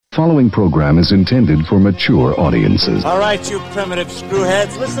Following program is intended for mature audiences. All right, you primitive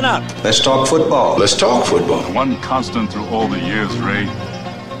screwheads, listen up. Let's talk football. Let's talk football. One constant through all the years, Ray,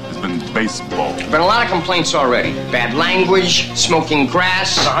 has been baseball. Been a lot of complaints already. Bad language, smoking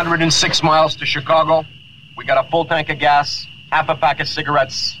grass. 106 miles to Chicago. We got a full tank of gas, half a pack of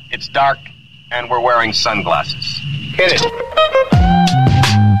cigarettes. It's dark, and we're wearing sunglasses. Hit it.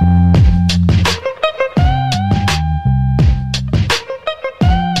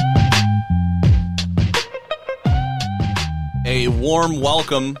 A warm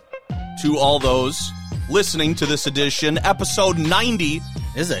welcome to all those listening to this edition, episode 90.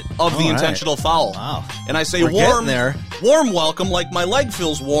 Is it? Of The Intentional Foul. Wow. And I say We're warm there. Warm welcome like my leg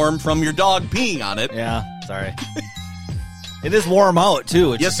feels warm from your dog peeing on it. Yeah, sorry. It is warm out, too,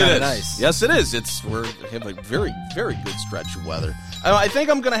 which Yes, is it kind is. of nice. Yes, it is. We have a very, very good stretch of weather. I think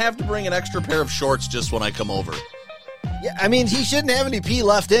I'm going to have to bring an extra pair of shorts just when I come over. Yeah, I mean, he shouldn't have any pee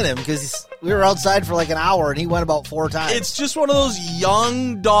left in him because we were outside for like an hour and he went about 4 times. It's just one of those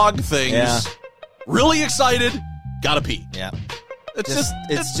young dog things. Yeah. Really excited, gotta pee. Yeah.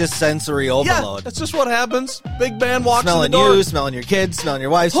 It's just sensory overload. Yeah, that's just what happens. Big man walks Smelling in the door. you, smelling your kids, smelling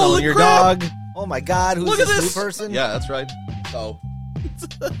your wife, Holy smelling your crap. dog. Oh my God, who's Look at this this new person? Yeah, that's right. So,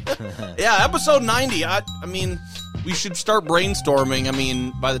 yeah, episode 90. I mean, we should start brainstorming. I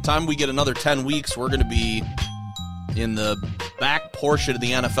mean, by the time we get another 10 weeks, we're going to be in the back portion of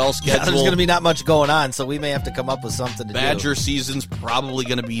the NFL schedule. Yeah, there's going to be not much going on, so we may have to come up with something to do. Badger season's probably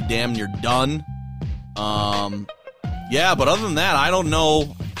going to be damn near done. Yeah, but other than that, I don't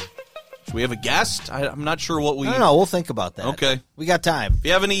know. Should we have a guest? I'm not sure what we... I don't know. We'll think about that. Okay. We got time. If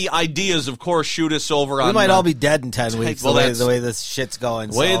you have any ideas, of course, shoot us over on... We might all be dead in 10 weeks, well, the way this shit's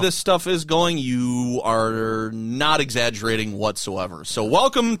going. The way this stuff is going, you are not exaggerating whatsoever. So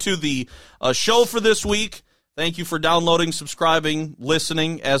welcome to the show for this week. Thank you for downloading, subscribing,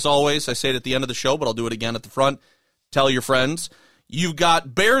 listening. As always, I say it at the end of the show, but I'll do it again at the front. Tell your friends. You've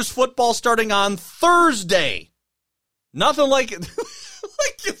got Bears football starting on Thursday. Nothing like it.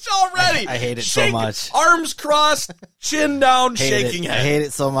 Like it's already. I hate it so much. Arms crossed, chin down, shaking head. I hate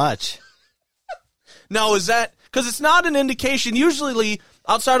it so much. Now, is that because it's not an indication? Usually,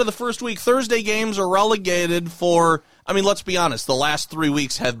 outside of the first week, Thursday games are relegated for. I mean, let's be honest. The last 3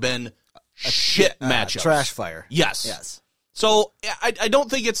 weeks have been shit matchups. Trash fire. Yes. So I don't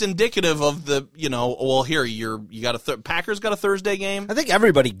think it's indicative of the Well, here you got Packers got a Thursday game. I think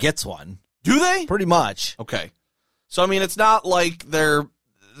everybody gets one. Do they? Pretty much. Okay. So I mean, it's not like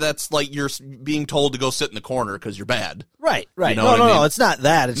that's like you're being told to go sit in the corner because you're bad. Right. You know No, it's not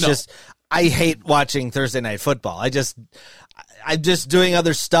that. It's No. just I hate watching Thursday night football. I'm just doing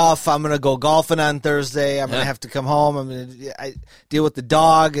other stuff. I'm going to go golfing on Thursday. I'm going to have to come home. I deal with the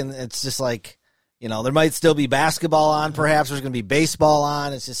dog, and it's just like, there might still be basketball on, perhaps. There's going to be baseball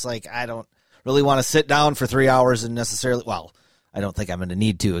on. It's just like I don't really want to sit down for 3 hours and necessarily, well, I don't think I'm going to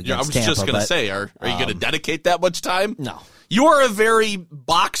need to against Tampa. I was just going to say, are you going to dedicate that much time? No. You are a very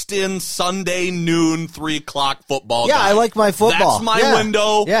boxed-in Sunday noon, 3 o'clock football guy. I like my football. That's my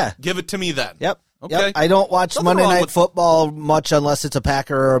window. Yeah. Give it to me then. Yep. Okay. Yep. I don't watch Nothing Monday wrong Night with- Football much unless it's a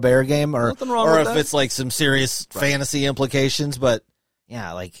Packer or a Bear game, or Nothing wrong or with if that. it's like some serious fantasy implications. But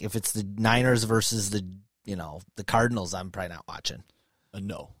yeah, like if it's the Niners versus the Cardinals, I'm probably not watching.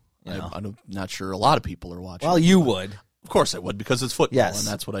 No. I'm not sure a lot of people are watching. Well, you would. Of course I would, because it's football, Yes. and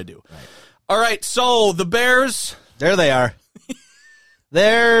that's what I do. Right. All right, so the Bears. There they are.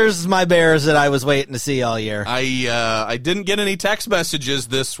 There's my Bears that I was waiting to see all year. I didn't get any text messages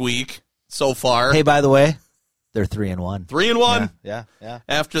this week so far. Hey, by the way, they're 3-1. 3-1. Yeah.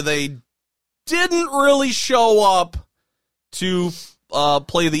 After they didn't really show up to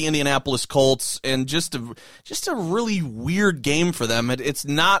play the Indianapolis Colts, and just a really weird game for them. It's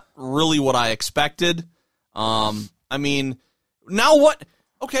not really what I expected. I mean, now what?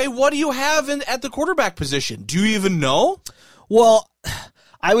 Okay, what do you have at the quarterback position? Do you even know? Well,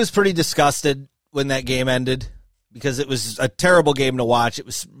 I was pretty disgusted when that game ended because it was a terrible game to watch. It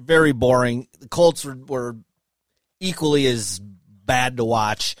was very boring. The Colts were equally as bad to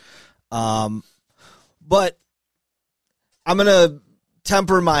watch. But I'm going to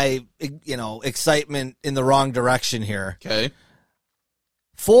temper my, excitement in the wrong direction here. Okay.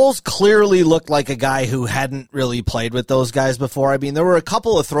 Foles clearly looked like a guy who hadn't really played with those guys before. I mean, there were a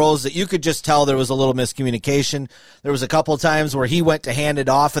couple of throws that you could just tell there was a little miscommunication. There was a couple of times where he went to hand it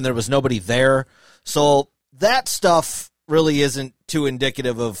off and there was nobody there. So that stuff really isn't too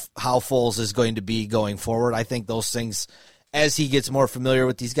indicative of how Foles is going to be going forward. I think those things, as he gets more familiar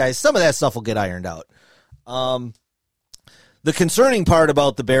with these guys, some of that stuff will get ironed out. The concerning part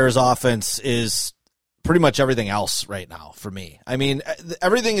about the Bears offense is pretty much everything else right now for me. I mean,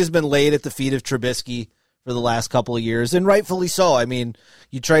 everything has been laid at the feet of Trubisky for the last couple of years, and rightfully so. I mean,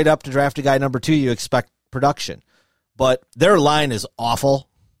 you trade up to draft a guy number 2, you expect production. But their line is awful.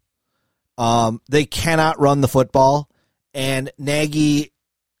 They cannot run the football, and Nagy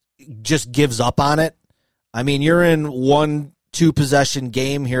just gives up on it. I mean, you're in 1-2 possession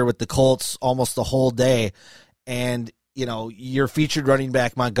game here with the Colts almost the whole day, and your featured running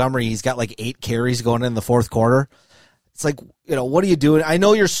back Montgomery, he's got like 8 carries going in the fourth quarter. It's like, what are you doing? I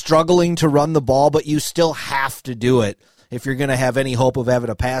know you're struggling to run the ball, but you still have to do it if you're going to have any hope of having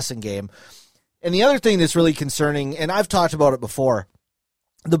a passing game. And the other thing that's really concerning, and I've talked about it before,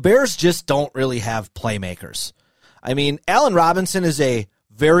 the Bears just don't really have playmakers. I mean, Allen Robinson is a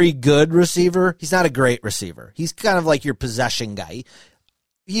very good receiver. He's not a great receiver. He's kind of like your possession guy.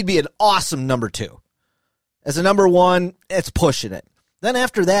 He'd be an awesome number 2. As a number 1, it's pushing it. Then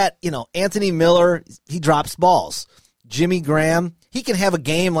after that, Anthony Miller, he drops balls. Jimmy Graham, he can have a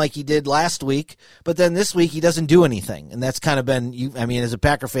game like he did last week, but then this week he doesn't do anything. And that's kind of been, as a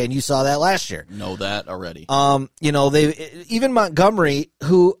Packer fan, you saw that last year. Know that already. Even Montgomery,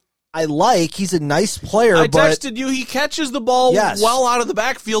 who I like, he's a nice player. I texted you, he catches the ball Yes. well out of the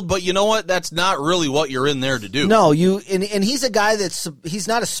backfield, but you know what? That's not really what you're in there to do. No, and he's a guy he's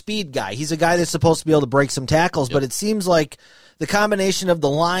not a speed guy. He's a guy that's supposed to be able to break some tackles, but it seems like the combination of the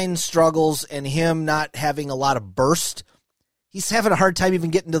line struggles and him not having a lot of burst, he's having a hard time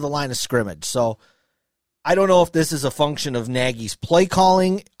even getting to the line of scrimmage. So I don't know if this is a function of Nagy's play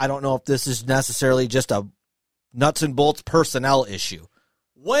calling. I don't know if this is necessarily just a nuts and bolts personnel issue.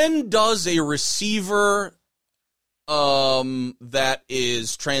 When does a receiver that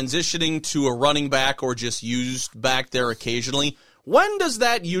is transitioning to a running back or just used back there occasionally, when does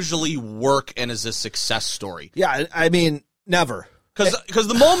that usually work and is a success story? Yeah, I mean, never. Because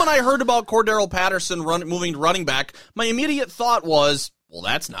the moment I heard about Cordero Patterson moving to running back, my immediate thought was, well,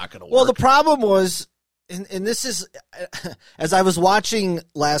 that's not going to work. Well, the problem was, and this is, as I was watching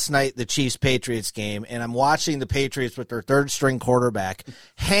last night the Chiefs-Patriots game, and I'm watching the Patriots with their third-string quarterback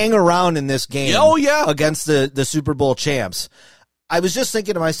hang around in this game against the Super Bowl champs, I was just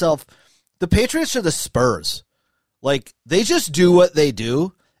thinking to myself, the Patriots are the Spurs. Like, they just do what they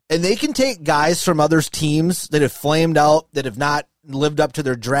do, and they can take guys from other teams that have flamed out, that have not lived up to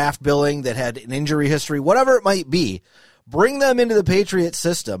their draft billing, that had an injury history, whatever it might be, bring them into the Patriot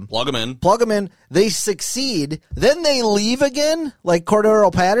system. Plug them in. They succeed. Then they leave again, like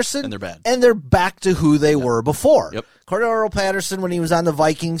Cordero Patterson. And they're bad. And they're back to who they were before. Yep. Cordero Patterson, when he was on the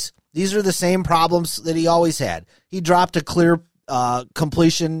Vikings, these are the same problems that he always had. He dropped a clear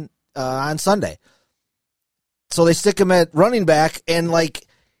completion on Sunday. So they stick him at running back, and like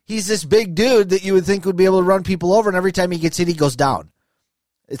he's this big dude that you would think would be able to run people over, and every time he gets hit, he goes down.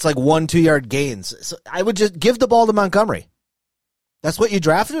 It's like 1-2 yard gains. So I would just give the ball to Montgomery. That's what you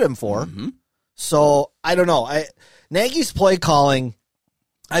drafted him for. Mm-hmm. So I don't know. Nagy's play calling,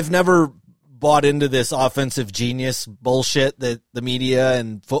 I've never bought into this offensive genius bullshit that the media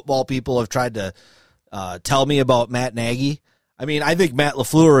and football people have tried to tell me about Matt Nagy. I mean, I think Matt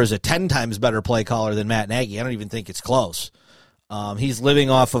LaFleur is a 10 times better play caller than Matt Nagy. I don't even think it's close. He's living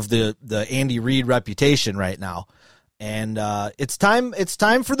off of the Andy Reid reputation right now. And it's time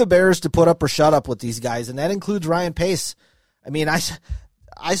for the Bears to put up or shut up with these guys, and that includes Ryan Pace. I mean,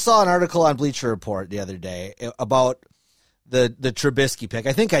 I saw an article on Bleacher Report the other day about the Trubisky pick.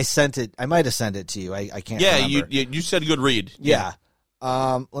 I think I sent it. I might have sent it to you. I can't remember. Yeah, you said good read. Yeah.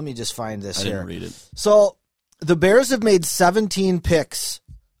 Let me just find this here. I didn't read it. So the Bears have made 17 picks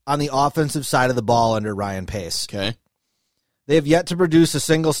on the offensive side of the ball under Ryan Pace. Okay. They have yet to produce a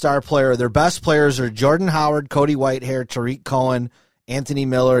single star player. Their best players are Jordan Howard, Cody Whitehair, Tariq Cohen, Anthony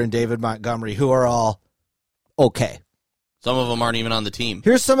Miller, and David Montgomery, who are all okay. Some of them aren't even on the team.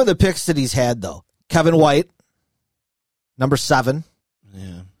 Here's some of the picks that he's had, though. Kevin White, number 7.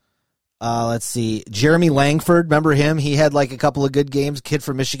 Yeah. Let's see. Jeremy Langford, remember him? He had like a couple of good games. Kid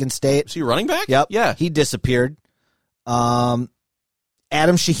from Michigan State. Is he running back? Yep. Yeah. He disappeared. Adam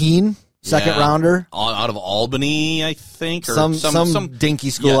Shaheen, second rounder. Out of Albany, I think. Or some dinky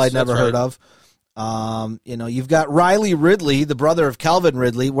school I'd never heard of. You've got Riley Ridley, the brother of Calvin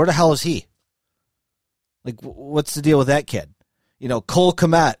Ridley. Where the hell is he? Like, what's the deal with that kid? Cole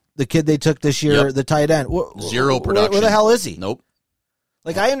Kmet, the kid they took this year, the tight end. Zero production. Where the hell is he? Nope.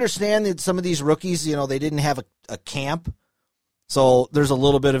 Like, I understand that some of these rookies, they didn't have a camp, so there's a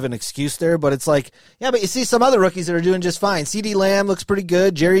little bit of an excuse there, but it's like, yeah, but you see some other rookies that are doing just fine. CeeDee Lamb looks pretty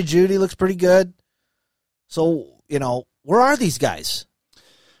good. Jerry Jeudy looks pretty good. So, where are these guys?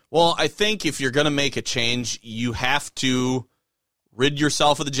 Well, I think if you're going to make a change, you have to rid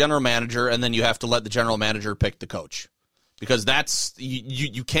yourself of the general manager, and then you have to let the general manager pick the coach. Because that's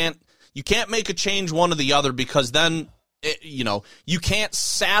you can't make a change one or the other, because then you can't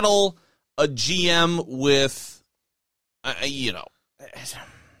saddle a GM with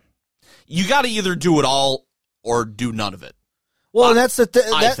you got to either do it all or do none of it. Well, and that's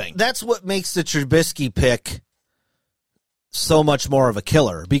I think that's what makes the Trubisky pick so much more of a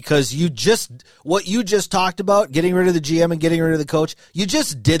killer, because what you just talked about, getting rid of the GM and getting rid of the coach, you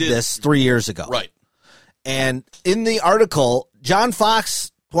just did this 3 years ago. Right. And in the article, John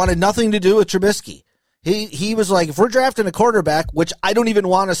Fox wanted nothing to do with Trubisky. He was like, if we're drafting a quarterback, which I don't even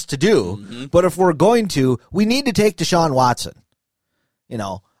want us to do, but if we're going to, we need to take Deshaun Watson.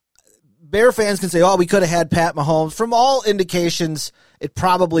 Bear fans can say, oh, we could have had Pat Mahomes. From all indications, it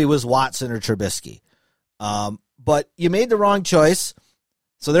probably was Watson or Trubisky. But you made the wrong choice,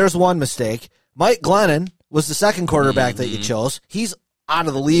 so there's one mistake. Mike Glennon was the second quarterback that you chose. He's out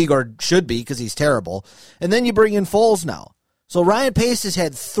of the league, or should be, because he's terrible. And then you bring in Foles now. So Ryan Pace has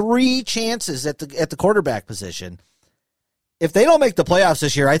had 3 chances at the quarterback position. If they don't make the playoffs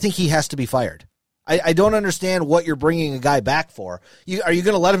this year, I think he has to be fired. I don't understand what you're bringing a guy back for. Are you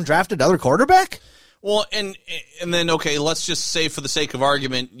going to let him draft another quarterback? Well, and then, okay, let's just say for the sake of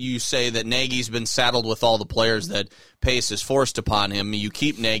argument, you say that Nagy's been saddled with all the players that Pace has forced upon him. You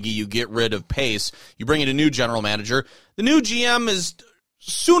keep Nagy, you get rid of Pace, you bring in a new general manager. The new GM is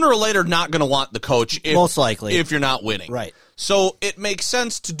sooner or later not going to want the coach, most likely, if you're not winning. Right. So it makes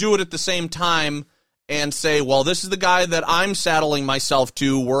sense to do it at the same time and say, well, this is the guy that I'm saddling myself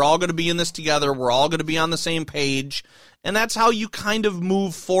to. We're all going to be in this together. We're all going to be on the same page. And that's how you kind of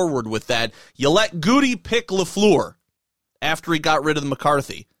move forward with that. You let Goody pick LaFleur after he got rid of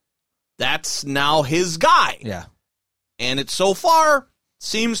McCarthy. That's now his guy. Yeah. And it so far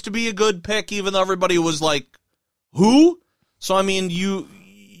seems to be a good pick, even though everybody was like, who? So, I mean,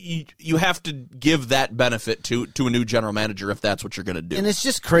 you have to give that benefit to a new general manager if that's what you're going to do. And it's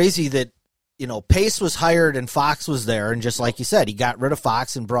just crazy that, Pace was hired and Fox was there, and just like you said, he got rid of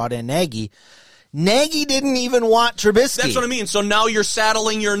Fox and brought in Nagy. Nagy didn't even want Trubisky. That's what I mean. So now you're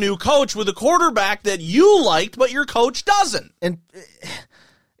saddling your new coach with a quarterback that you liked, but your coach doesn't. And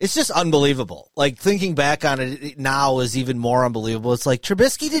it's just unbelievable. Like, thinking back on it now is even more unbelievable. It's like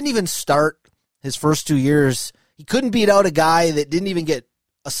Trubisky didn't even start his first 2 years. He couldn't beat out a guy that didn't even get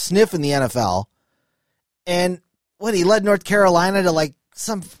a sniff in the NFL. And he led North Carolina to like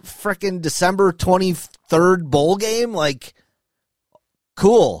some frickin' December 23rd bowl game? Like,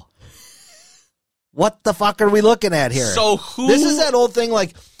 cool. What the fuck are we looking at here? So This is that old thing,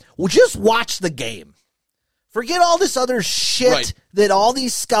 like, well, just watch the game. Forget all this other shit that all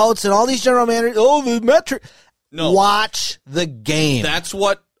these scouts and all these general managers, the metric. No. Watch the game. That's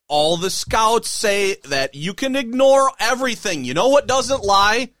what all the scouts say, that you can ignore everything. You know what doesn't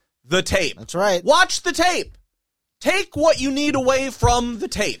lie? The tape. That's right. Watch the tape. Take what you need away from the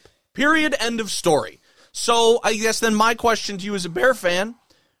tape. Period. End of story. So I guess then my question to you as a Bear fan,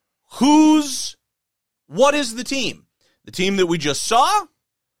 what is the team? The team that we just saw,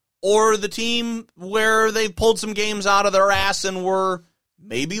 or the team where they pulled some games out of their ass and were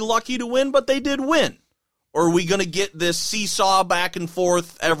maybe lucky to win, but they did win? Or are we going to get this seesaw back and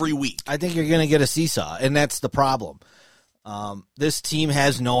forth every week? I think you're going to get a seesaw, and that's the problem. This team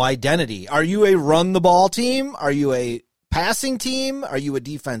has no identity. Are you a run-the-ball team? Are you a passing team? Are you a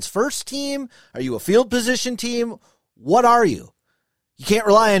defense-first team? Are you a field position team? What are you? You can't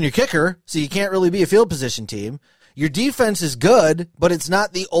rely on your kicker, so you can't really be a field position team. Your defense is good, but it's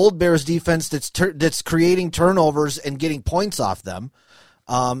not the old Bears defense that's creating turnovers and getting points off them.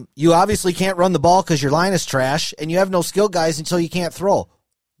 You obviously can't run the ball because your line is trash, and you have no skill guys until you can't throw.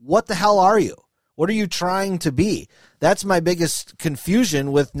 What the hell are you? What are you trying to be? That's my biggest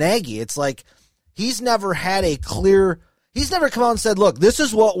confusion with Nagy. It's like he's never come out and said, look, this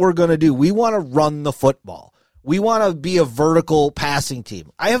is what we're going to do. We want to run the football. We want to be a vertical passing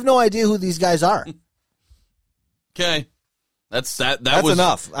team. I have no idea who these guys are. Okay. That's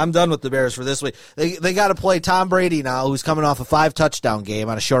enough. I'm done with the Bears for this week. They got to play Tom Brady now, who's coming off a 5-touchdown game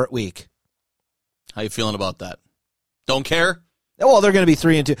on a short week. How you feeling about that? Don't care? Well, they're going to be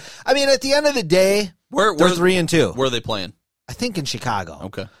 3-2. I mean, at the end of the day, they're 3-2. Where are they playing? I think in Chicago.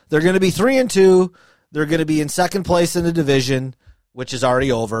 Okay. They're going to be 3-2. They're going to be in second place in the division, which is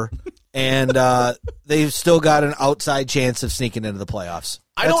already over. And they've still got an outside chance of sneaking into the playoffs.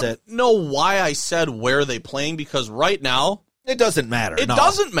 I don't know why I said where are they playing, because right now it doesn't matter. It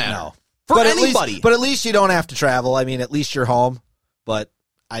doesn't matter. No. For anybody. But at least you don't have to travel. I mean, at least you're home. But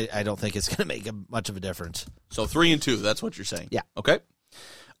I don't think it's going to make much of a difference. So 3-2, that's what you're saying. Yeah. Okay.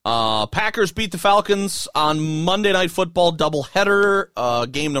 Packers beat the Falcons on Monday Night Football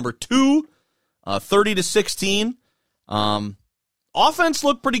doubleheader, game number 2, 30-16. Offense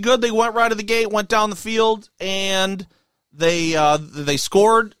looked pretty good. They went right to the gate, went down the field, and they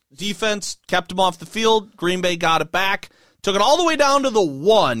scored. Defense kept them off the field. Green Bay got it back, took it all the way down to the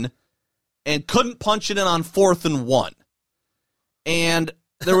 1, and couldn't punch it in on 4th and 1. And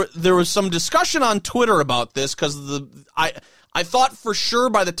there was some discussion on Twitter about this because I thought for sure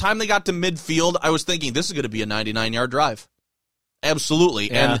by the time they got to midfield, I was thinking this is going to be a 99-yard drive.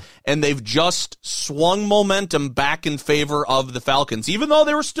 Absolutely. Yeah. And they've just swung momentum back in favor of the Falcons. Even though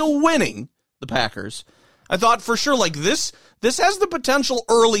they were still winning, the Packers, I thought for sure, like, this has the potential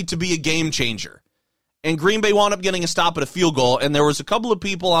early to be a game changer. And Green Bay wound up getting a stop at a field goal, and there was a couple of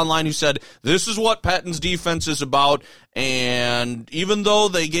people online who said, this is what Patton's defense is about, and even though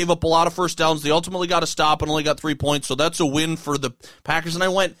they gave up a lot of first downs, they ultimately got a stop and only got 3 points, so that's a win for the Packers. And I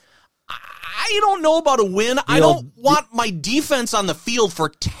went, I don't know about a win. I don't want my defense on the field for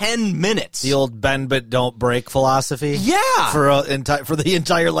 10 minutes. The old bend but don't break philosophy. Yeah. For the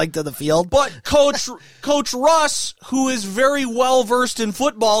entire length of the field. But Coach Russ, who is very well versed in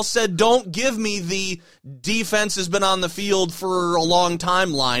football, said, don't give me the defense has been on the field for a long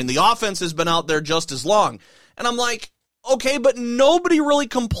time line. The offense has been out there just as long. And I'm like, okay, but nobody really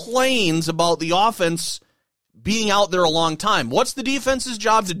complains about the offense being out there a long time. What's the defense's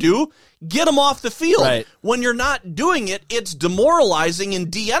job to do? Get them off the field. Right. When you're not doing it, it's demoralizing and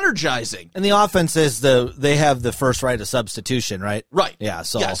de-energizing. And the offense is they have the first right of substitution, right? Right. Yeah.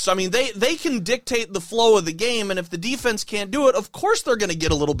 So yes, I mean they can dictate the flow of the game, and if the defense can't do it, of course they're going to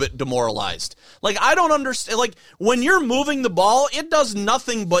get a little bit demoralized. Like, I don't understand. Like, when you're moving the ball, it does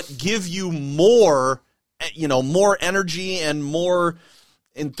nothing but give you more energy and more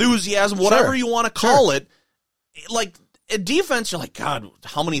enthusiasm, whatever you want to call it. Like, a defense, you're like, God,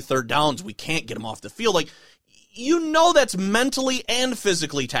 how many third downs? We can't get them off the field. Like, that's mentally and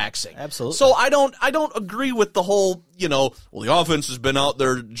physically taxing. Absolutely. So I don't agree with the whole, well, the offense has been out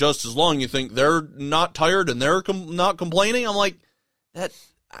there just as long. You think they're not tired and they're not complaining? I'm like, that.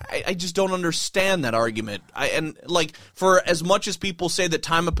 I just don't understand that argument. For as much as people say that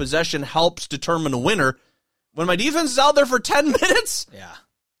time of possession helps determine a winner, when my defense is out there for 10 minutes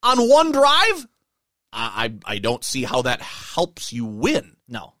on one drive, I don't see how that helps you win.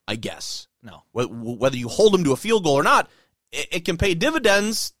 No. I guess. No. Whether you hold them to a field goal or not, it can pay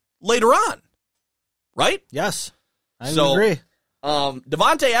dividends later on. Right? Yes. I So, agree.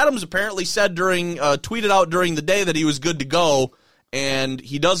 Davante Adams apparently said tweeted out during the day that he was good to go, and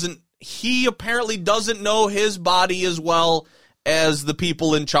he apparently doesn't know his body as well as the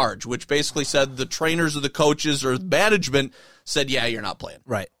people in charge, which basically said the trainers or the coaches or management said, yeah, you're not playing.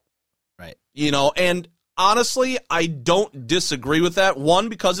 Right. And honestly, I don't disagree with that. One,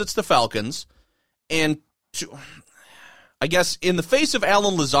 because it's the Falcons, and two, I guess in the face of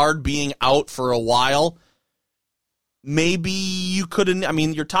Allen Lazard being out for a while, maybe you couldn't. I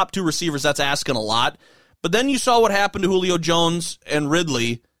mean, your top 2 receivers, that's asking a lot. But then you saw what happened to Julio Jones and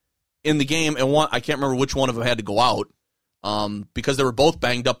Ridley in the game, and I can't remember which one of them had to go out because they were both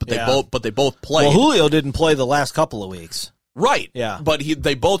banged up, but they both played. Well, Julio didn't play the last couple of weeks. Right. Yeah. But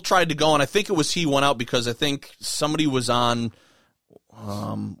they both tried to go, and I think it was he went out because I think somebody was on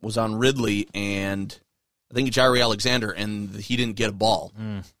Ridley, and I think Jaire Alexander, and he didn't get a ball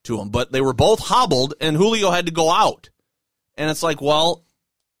to him. But they were both hobbled, and Julio had to go out. And it's like, well,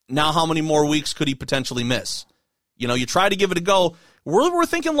 now how many more weeks could he potentially miss? You try to give it a go. We're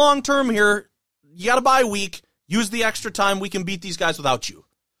thinking long term here. You got a bye week. Use the extra time. We can beat these guys without you.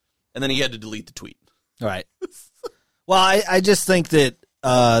 And then he had to delete the tweet. All right. Well, I just think that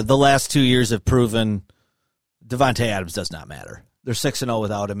the last 2 years have proven Davante Adams does not matter. They're 6-0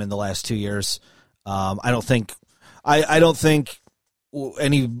 without him in the last 2 years. I don't think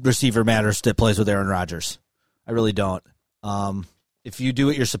any receiver matters that plays with Aaron Rodgers. I really don't. If you do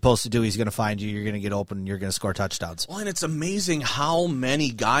what you're supposed to do, he's going to find you. You're going to get open. You're going to score touchdowns. Well, and it's amazing how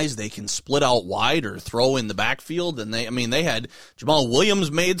many guys they can split out wide or throw in the backfield. And they had Jamal Williams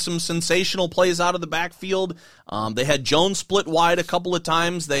made some sensational plays out of the backfield. They had Jones split wide a couple of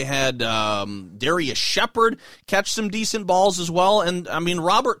times. They had Darius Shepard catch some decent balls as well. And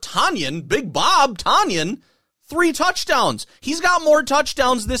Robert Tonyan, Big Bob Tonyan, 3 touchdowns. He's got more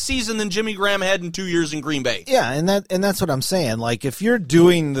touchdowns this season than Jimmy Graham had in 2 years in Green Bay. Yeah, and that's what I'm saying. Like, if you're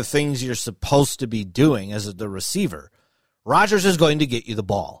doing the things you're supposed to be doing as the receiver, Rodgers is going to get you the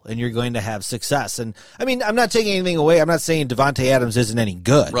ball, and you're going to have success. And I'm not taking anything away. I'm not saying Davante Adams isn't any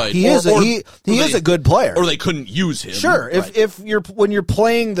good. Right. He is a good player. Or they couldn't use him. Sure. Right. When you're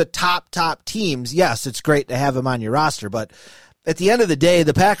playing the top teams, yes, it's great to have him on your roster, but at the end of the day,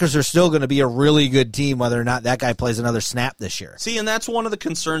 the Packers are still going to be a really good team whether or not that guy plays another snap this year. See, and that's one of the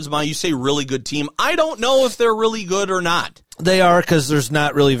concerns, you say really good team. I don't know if they're really good or not. They are, because there's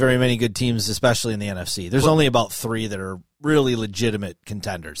not really very many good teams, especially in the NFC. There's only about 3 that are really legitimate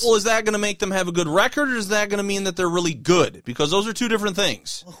contenders. Well, is that going to make them have a good record, or is that going to mean that they're really good? Because those are two different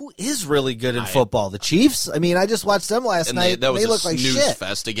things. Well, who is really good in football? The Chiefs? I mean, I just watched them last night. That was they a look like snooze shit.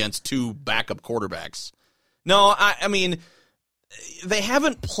 fest against 2 backup quarterbacks. No, I mean, they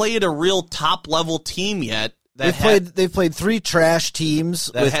haven't played a real top-level team yet. They've played 3 trash teams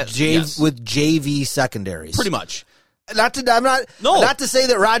with JV secondaries. Pretty much. Not to say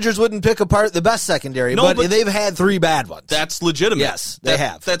that Rodgers wouldn't pick apart the best secondary, but they've had 3 bad ones. That's legitimate. Yes, they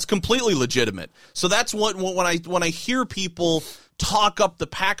have. That's completely legitimate. So that's what when I hear people talk up the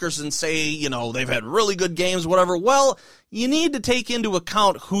Packers and say, they've had really good games, whatever. Well, you need to take into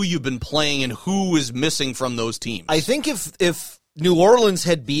account who you've been playing and who is missing from those teams. I think if New Orleans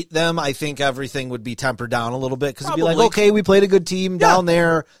had beat them, I think everything would be tempered down a little bit, because it'd be like, okay, we played a good team down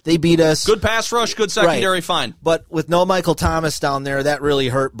there. They beat us. Good pass rush, good secondary, right. Fine. But with no Michael Thomas down there, that really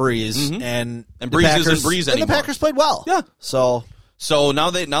hurt Breeze. Mm-hmm. And Breeze isn't Breeze anymore. And the Packers played well. Yeah. So now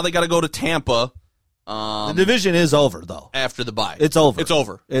they got to go to Tampa. The division is over, though. After the bye. It's over. It's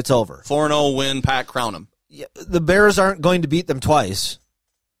over. It's over. 4-0 win, Pat, crown them. Yeah, the Bears aren't going to beat them twice.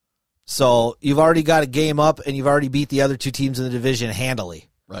 So you've already got a game up, and you've already beat the other 2 teams in the division handily.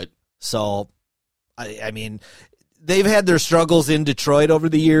 Right. So, I mean, they've had their struggles in Detroit over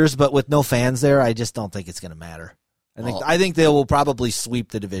the years, but with no fans there, I just don't think it's going to matter. I think they will probably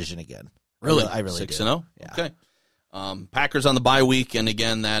sweep the division again. Really? I really 6-0? Yeah. Okay. Packers on the bye week, and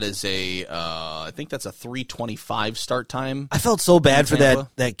again, that is I think that's a 3:25 start time. I felt so bad for Tampa.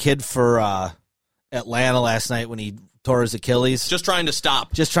 that kid for Atlanta last night when he tore his Achilles. Just trying to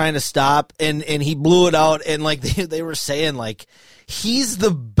stop. And he blew it out, and like they were saying, like, he's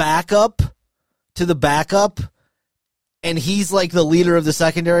the backup to the backup, and he's like the leader of the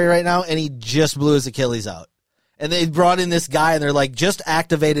secondary right now, and he just blew his Achilles out. And they brought in this guy, and they're like, just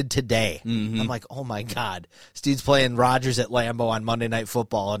activated today. Mm-hmm. I'm like, oh my God. Steve's playing Rodgers at Lambeau on Monday Night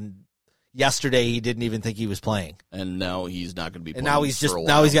Football, and yesterday he didn't even think he was playing. And now he's not going to be playing. And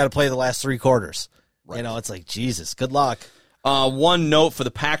now he's got to play the last 3 quarters. Right. It's like, Jesus, good luck. One note for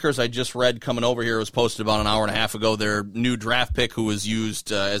the Packers I just read coming over here, was posted about an hour and a half ago. Their new draft pick, who was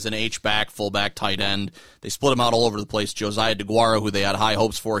used as an H-back, fullback, tight end. They split him out all over the place. Josiah DeGuara, who they had high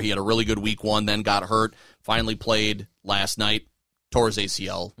hopes for. He had a really good week 1, then got hurt. Finally played last night. Tore his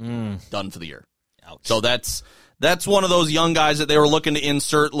ACL. Done for the year. Ouch. So that's one of those young guys that they were looking to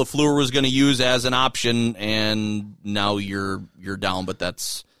insert. LaFleur was going to use as an option, and now you're down. But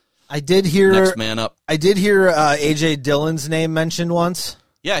that's... I did hear next man up. I did hear A.J. Dillon's name mentioned once.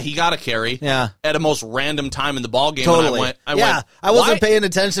 Yeah, he got a carry. Yeah, at a most random time in the ball game. Totally. And I went. I wasn't paying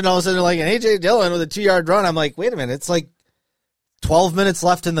attention. All of a sudden, like an A.J. Dillon with a 2-yard run. I'm like, wait a minute, it's like 12 minutes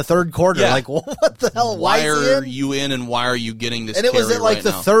left in the third quarter. Yeah. Like, what the hell? Why are you in, and why are you getting this? And it was carry at like right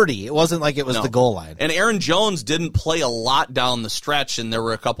the now? 30. It wasn't like it was the goal line. And Aaron Jones didn't play a lot down the stretch, and there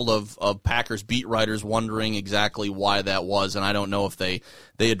were a couple of Packers beat writers wondering exactly why that was. And I don't know if they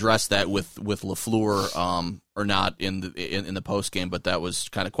addressed that with LaFleur or not in the post game, but that was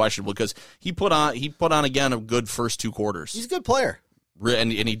kind of questionable because he put on again a good first 2 quarters. He's a good player.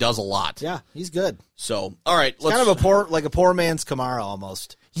 And he does a lot. Yeah, he's good. So, all right, kind of a poor man's Kamara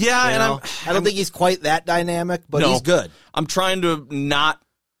almost. Yeah, I don't think he's quite that dynamic, but he's good. I'm trying to not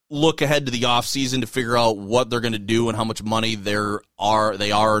look ahead to the offseason to figure out what they're going to do and how much money they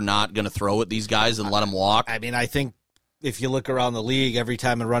are not going to throw at these guys and let them walk. I mean, I think if you look around the league, every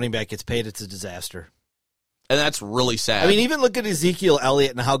time a running back gets paid, it's a disaster. And that's really sad. I mean, even look at Ezekiel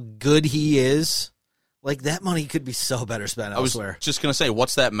Elliott and how good he is. Like, that money could be so better spent elsewhere. I was just going to say,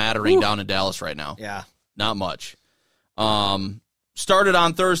 what's that mattering down in Dallas right now? Yeah. Not much. Started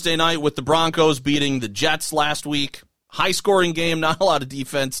on Thursday night with the Broncos beating the Jets last week. High-scoring game, not a lot of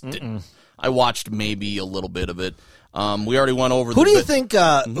defense. I watched maybe a little bit of it. We already went over Who do you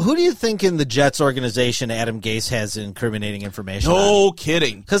think in the Jets organization Adam Gase has incriminating information on? No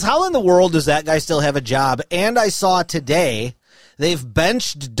kidding. Because how in the world does that guy still have a job? And I saw today they've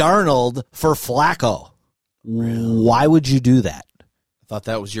benched Darnold for Flacco. Really? Why would you do that? I thought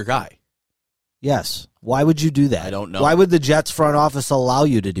that was your guy. Yes. Why would you do that? I don't know. Why would the Jets front office allow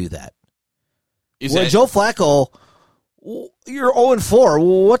you to do that? Joe Flacco, you're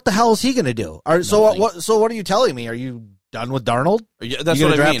 0-4. What the hell is he going to do? So what are you telling me? Are you done with Darnold? Yeah, that's you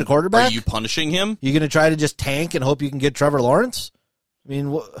what I draft mean. a quarterback? Are you punishing him? You going to try to just tank and hope you can get Trevor Lawrence? I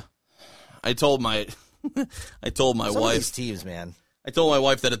mean, I told my Some wife. of these teams, man. I told my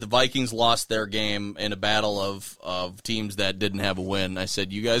wife that if the Vikings lost their game in a battle of teams that didn't have a win, I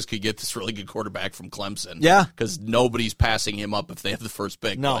said, you guys could get this really good quarterback from Clemson. Yeah. Because nobody's passing him up if they have the first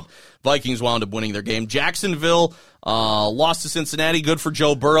pick. No. But Vikings wound up winning their game. Jacksonville lost to Cincinnati. Good for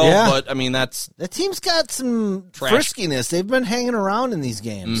Joe Burrow. Yeah. But, I mean, that team's got some Trash. friskiness. They've been hanging around in these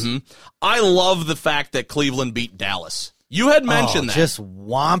games. I love the fact that Cleveland beat Dallas. You had mentioned that. Just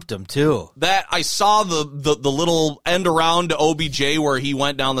whomped them, too. That I saw the little end around to OBJ where he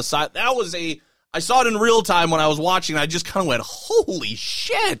went down the side. I saw it in real time when I was watching. I just kind of went, holy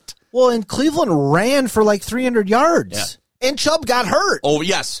shit. Well, and Cleveland ran for like 300 yards. Yeah. And Chubb got hurt. Oh,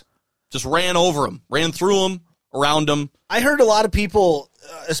 yes. Just ran over him, ran through him, around him. I heard a lot of people,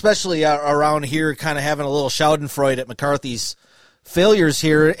 especially around here, kind of having a little schadenfreude at McCarthy's failures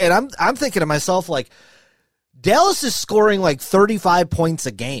here. And I'm thinking to myself, like, Dallas is scoring like 35 points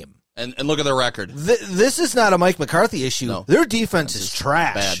a game. And look at their record. This is not a Mike McCarthy issue. No. Their defense is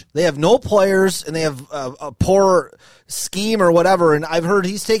trash. Bad. They have no players, and they have a poor scheme or whatever. And I've heard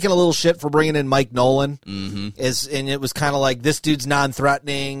he's taking a little shit for bringing in Mike Nolan. And it was kind of like, this dude's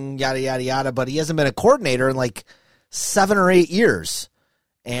non-threatening, yada, yada, yada. But he hasn't been a coordinator in like 7 or 8 years.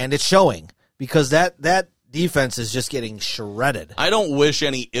 And it's showing because that defense is just getting shredded. I don't wish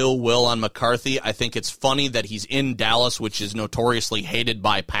any ill will on McCarthy. I think it's funny that he's in Dallas, which is notoriously hated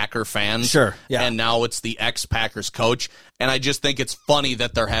by Packer fans. Sure, yeah. And now it's the ex-Packers coach. And I just think it's funny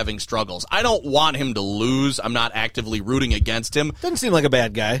that they're having struggles. I don't want him to lose. I'm not actively rooting against him. Doesn't seem like a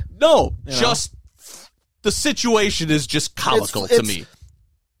bad guy. No, just the situation is just comical to me.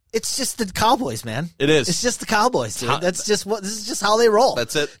 It's just the Cowboys, man. It is. It's just the Cowboys, dude. This is just how they roll.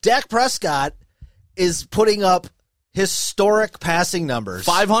 That's it. Dak Prescott is putting up historic passing numbers.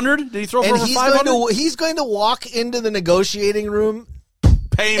 500? Did he throw for over 500? He's going to walk into the negotiating room.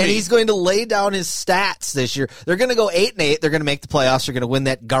 Pay me. And he's going to lay down his stats this year. They're going to go 8-8. They're going to make the playoffs. They're going to win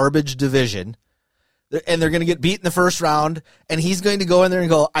that garbage division. And they're going to get beat in the first round. And he's going to go in there and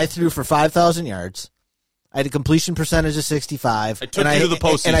go, I threw for 5,000 yards. I had a completion percentage of 65. I took you to the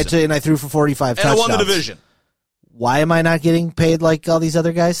postseason. And I threw for 45 touchdowns. And I won the division. Why am I not getting paid like all these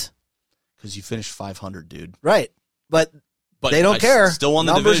other guys? Because you finished 500, dude. Right. But they don't care. Still won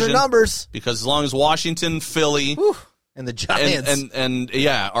the numbers division. Numbers are numbers. Because as long as Washington, Philly, and the Giants and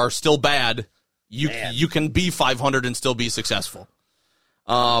are still bad, you can be 500 and still be successful.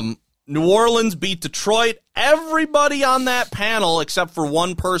 New Orleans beat Detroit. Everybody on that panel, except for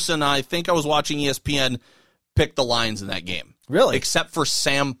one person, I think I was watching ESPN, picked the Lions in that game. Really? Except for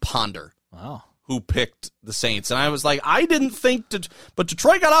Sam Ponder. Wow. Who picked the Saints. And I was like, I didn't think but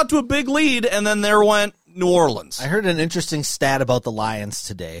Detroit got out to a big lead, and then there went New Orleans. I heard an interesting stat about the Lions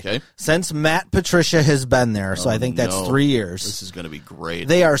today. Okay. Since Matt Patricia has been there, so I think that's 3 years. This is going to be great.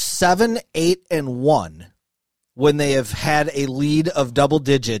 They are 7-8-1 when they have had a lead of double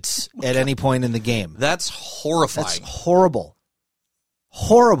digits at any point in the game. That's horrifying. That's horrible.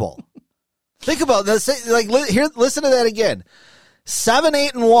 Horrible. Think about this. Listen to that again.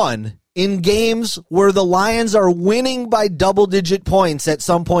 7-8-1 in games where the Lions are winning by double-digit points at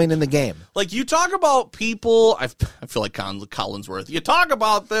some point in the game. Like, you talk about people, I feel like Collinsworth. You talk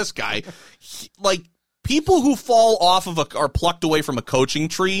about this guy, like, people who fall off of are plucked away from a coaching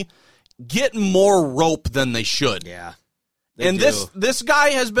tree get more rope than they should. Yeah. And this guy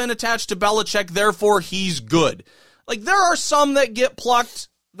has been attached to Belichick, therefore he's good. Like, there are some that get plucked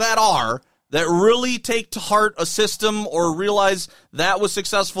that really take to heart a system or realize that was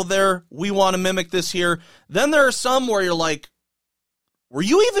successful there. We want to mimic this here. Then there are some where you're like, were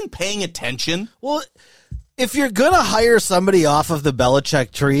you even paying attention? Well, if you're going to hire somebody off of the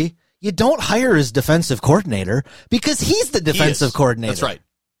Belichick tree, you don't hire his defensive coordinator because he's the defensive coordinator. That's right.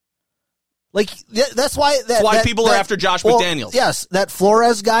 Like, that's why people are after Josh McDaniels. Yes, that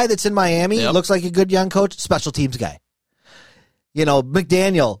Flores guy that's in Miami looks like a good young coach, special teams guy. You know,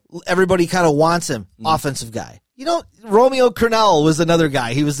 McDaniel, everybody kind of wants him, offensive guy. You know, Romeo Crennel was another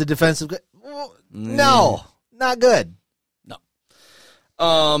guy. He was the defensive guy. No, not good.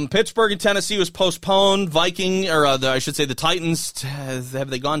 No. Pittsburgh and Tennessee was postponed. The Titans, have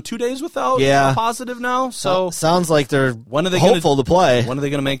they gone 2 days without a positive now? So sounds like they're hopeful to play. When are they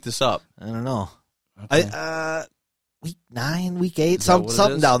going to make this up? I don't know. Okay. Week 9, week 8,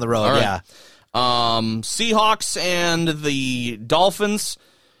 something down the road. Right. Yeah. Seahawks and the Dolphins,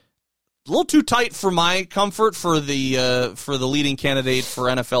 a little too tight for my comfort for the leading candidate for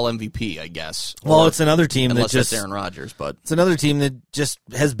NFL MVP, I guess. Well, it's another team unless that just it's Aaron Rodgers, but it's another team that just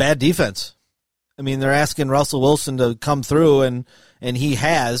has bad defense. I mean, they're asking Russell Wilson to come through, and he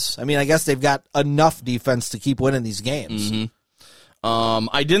has. I mean, I guess they've got enough defense to keep winning these games. Mm-hmm.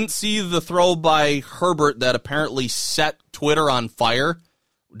 I didn't see the throw by Herbert that apparently set Twitter on fire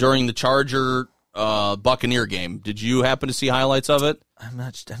during the Charger Buccaneer game. Did you happen to see highlights of it? I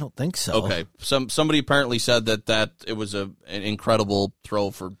don't think so. Okay. Somebody apparently said that it was an incredible throw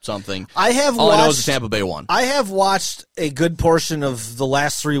for something. I know is the Tampa Bay one. I have watched a good portion of the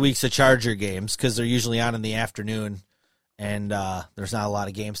last 3 weeks of Charger games because they're usually on in the afternoon, and there's not a lot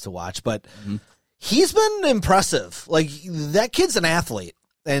of games to watch. But he's been impressive. Like, that kid's an athlete,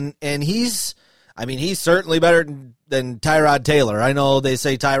 and he's certainly better than Tyrod Taylor. I know they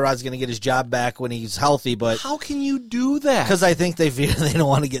say Tyrod's going to get his job back when he's healthy, but how can you do that? Because I think they feel they don't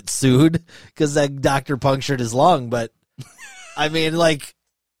want to get sued because that doctor punctured his lung. But I mean, like,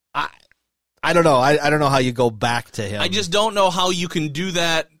 I don't know. I don't know how you go back to him. I just don't know how you can do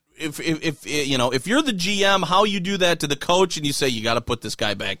that. If you're the GM, how you do that to the coach and you say you got to put this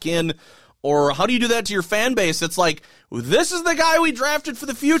guy back in. Or how do you do that to your fan base? It's like, this is the guy we drafted for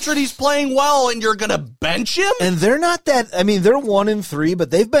the future and he's playing well and you're going to bench him? And they're not that, they're 1-3, but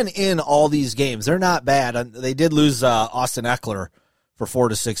they've been in all these games. They're not bad. They did lose Austin Eckler for 4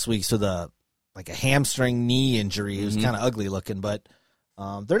 to 6 weeks with a hamstring knee injury. He was kind of ugly looking, but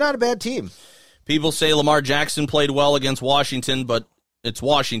they're not a bad team. People say Lamar Jackson played well against Washington, but it's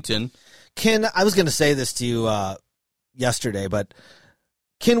Washington. I was going to say this to you yesterday, but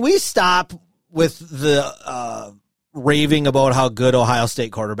can we stop with the raving about how good Ohio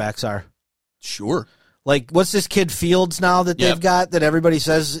State quarterbacks are? Sure. Like, what's this kid Fields now that they've got that everybody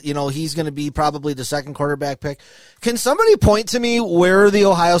says, he's going to be probably the second quarterback pick? Can somebody point to me where the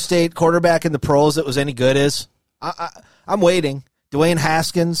Ohio State quarterback in the pros that was any good is? I'm waiting. Dwayne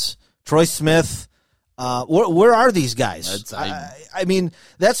Haskins, Troy Smith. Where are these guys?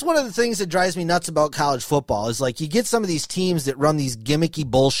 That's one of the things that drives me nuts about college football is, like, you get some of these teams that run these gimmicky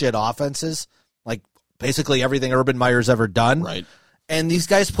bullshit offenses, like basically everything Urban Meyer's ever done. Right. And these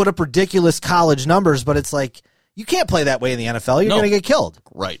guys put up ridiculous college numbers, but it's like, you can't play that way in the NFL. You're going to get killed.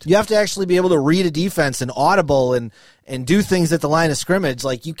 Right. You have to actually be able to read a defense and audible and do things at the line of scrimmage.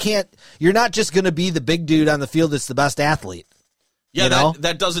 Like, you're not just going to be the big dude on the field that's the best athlete. Yeah,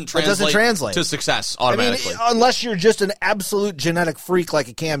 that doesn't translate to success automatically. Unless you're just an absolute genetic freak like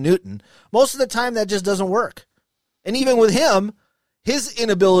a Cam Newton. Most of the time, that just doesn't work. And even with him, his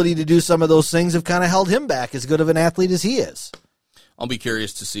inability to do some of those things have kind of held him back, as good of an athlete as he is. I'll be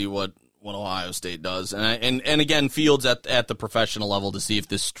curious to see what Ohio State does, and again, Fields at the professional level to see if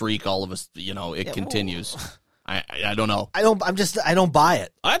this streak all of us continues. I don't know. I don't buy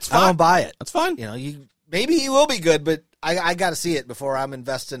it. That's fine. I don't buy it. That's fine. Maybe he will be good, but I got to see it before I'm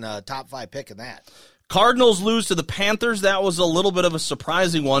investing a top 5 pick in that. Cardinals lose to the Panthers. That was a little bit of a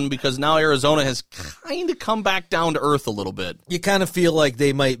surprising one because now Arizona has kind of come back down to earth a little bit. You kind of feel like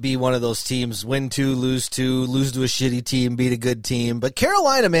they might be one of those teams, win 2, lose 2, lose to a shitty team, beat a good team. But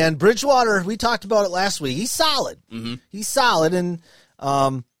Carolina, man, Bridgewater, we talked about it last week. He's solid. Mm-hmm. He's solid, and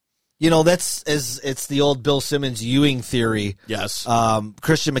it's the old Bill Simmons Ewing theory. Yes.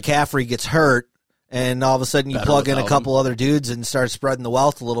 Christian McCaffrey gets hurt, and all of a sudden you plug in a couple other dudes and start spreading the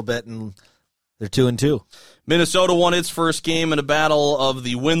wealth a little bit, and they're 2-2. Minnesota won its first game in a battle of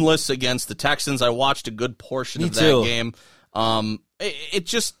the winless against the Texans. I watched a good portion of that game. It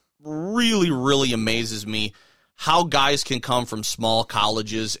just really, really amazes me how guys can come from small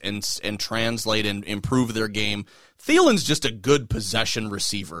colleges and translate and improve their game. Thielen's just a good possession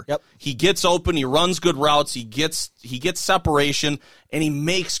receiver. Yep. He gets open, he runs good routes, he gets separation, and he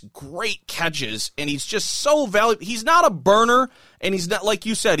makes great catches, and he's just so valuable. He's not a burner, and he's not, like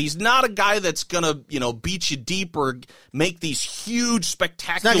you said, he's not a guy that's going to, beat you deep or make these huge,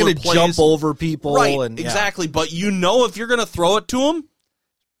 spectacular plays. He's not going to jump over people. Right, exactly. But if you're going to throw it to him,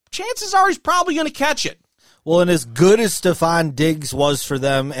 chances are he's probably going to catch it. Well, and as good as Stephon Diggs was for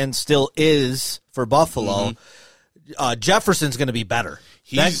them and still is for Buffalo, Jefferson's going to be better.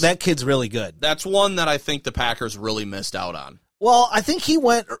 That kid's really good. That's one that I think the Packers really missed out on. Well, I think he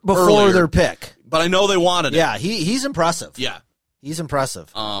went before earlier, their pick. But I know they wanted it. Yeah, he's impressive. Yeah. He's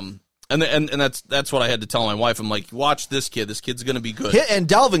impressive. And that's what I had to tell my wife. I'm like, watch this kid. This kid's going to be good. And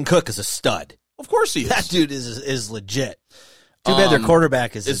Dalvin Cook is a stud. Of course he is. That dude is legit. Too bad their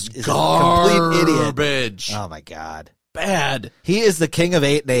quarterback is a complete idiot. Oh, my God. Bad. He is the king of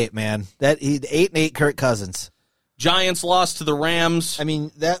 8-8, man. 8-8 Kirk Cousins. Giants lost to the Rams. I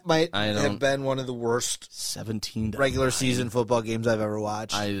mean, that might have been one of the worst 17 regular season football games I've ever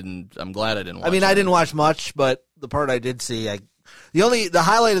watched. I'm glad I didn't watch I didn't watch much, but the part I did see, the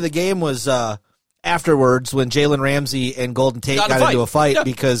highlight of the game was afterwards when Jalen Ramsey and Golden Tate got into a fight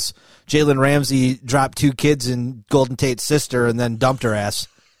because Jalen Ramsey dropped 2 kids and Golden Tate's sister and then dumped her ass.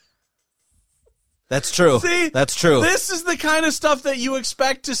 That's true. See, that's true. This is the kind of stuff that you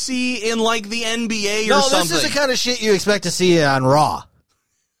expect to see in like the NBA or no, something. This is the kind of shit you expect to see on Raw.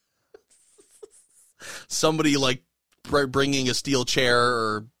 Somebody like bringing a steel chair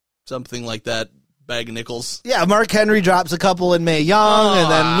or something like that. Bag of nickels. Yeah, Mark Henry drops a couple in Mae Young, and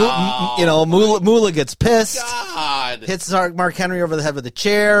then Moolah gets pissed. God. Hits Mark Henry over the head with a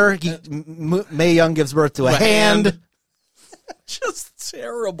chair. Mae Young gives birth to a hand. Just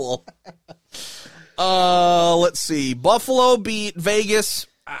terrible. Let's see. Buffalo beat Vegas.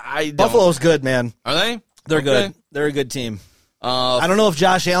 Buffalo's good, man. Are they? They're good. They're a good team. I don't know if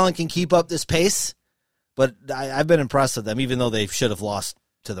Josh Allen can keep up this pace, but I've been impressed with them, even though they should have lost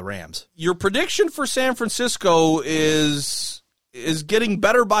to the Rams. Your prediction for San Francisco is getting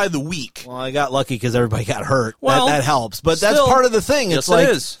better by the week. Well, I got lucky because everybody got hurt. Well, that helps, but still, that's part of the thing. yes, It's like,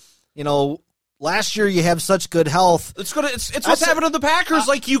 it is. Last year you have such good health. It's what's happened to the Packers.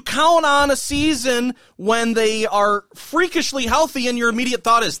 Like, you count on a season when they are freakishly healthy, and your immediate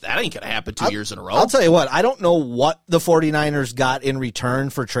thought is, that ain't going to happen 2 years in a row. I'll tell you what, I don't know what the 49ers got in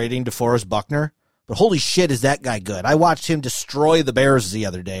return for trading DeForest Buckner, but holy shit, is that guy good. I watched him destroy the Bears the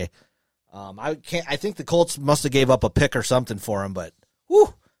other day. I think the Colts must have gave up a pick or something for him, but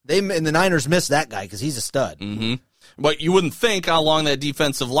the Niners missed that guy because he's a stud. Mm-hmm. But you wouldn't think along that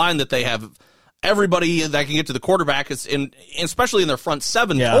defensive line that they have everybody that can get to the quarterback, especially in their front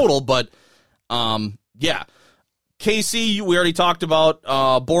seven total. But, KC, we already talked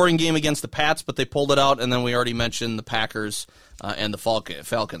about boring game against the Pats, but they pulled it out, and then we already mentioned the Packers and the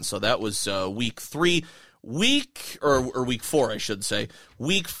Falcons. So that was week 3. Week 4, I should say.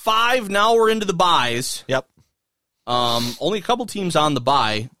 Week 5, now we're into the byes. Yep. Only a couple teams on the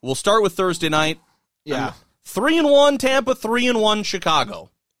bye. We'll start with Thursday night. Yeah. 3-1 Tampa, 3-1 Chicago.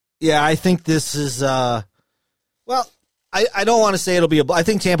 Yeah, I think this is, I don't want to say it'll be I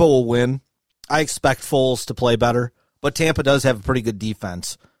think Tampa will win. I expect Foles to play better, but Tampa does have a pretty good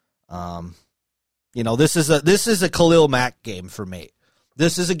defense. This is a Khalil Mack game for me.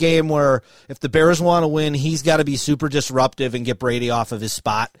 This is a game where if the Bears want to win, he's got to be super disruptive and get Brady off of his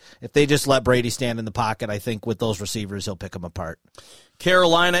spot. If they just let Brady stand in the pocket, I think with those receivers, he'll pick them apart.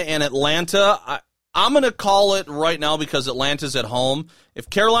 Carolina and Atlanta, I'm going to call it right now because Atlanta's at home. If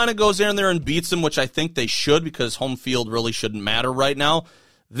Carolina goes in there and beats them, which I think they should because home field really shouldn't matter right now,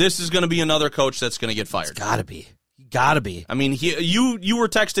 this is going to be another coach that's going to get fired. It's got to be. Got to be. I mean, you were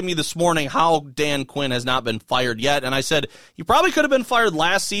texting me this morning how Dan Quinn has not been fired yet, and I said he probably could have been fired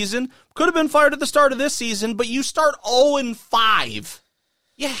last season, could have been fired at the start of this season, but you start 0-5.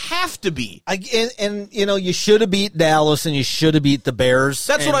 You have to be. You should have beat Dallas and you should have beat the Bears.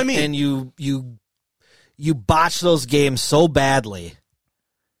 That's what I mean. And you botch those games so badly.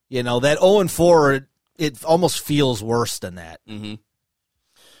 That 0-4, it almost feels worse than that. Mm-hmm.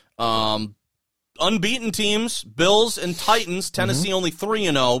 Unbeaten teams, Bills and Titans. Tennessee only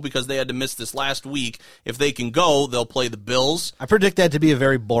 3-0 because they had to miss this last week. If they can go, they'll play the Bills. I predict that to be a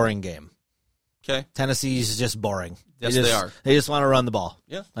very boring game. Okay. Tennessee's just boring. Yes, they are. They just want to run the ball.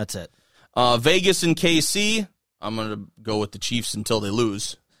 Yeah. That's it. Vegas and KC, I'm going to go with the Chiefs until they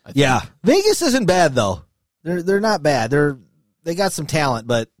lose. Yeah. Vegas isn't bad, though. They're not bad. They got some talent,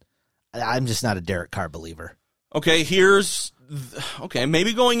 but I'm just not a Derek Carr believer. Okay,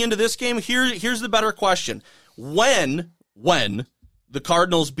 maybe going into this game, here's the better question. When the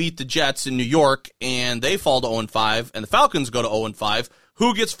Cardinals beat the Jets in New York and they fall to 0-5 and the Falcons go to 0-5,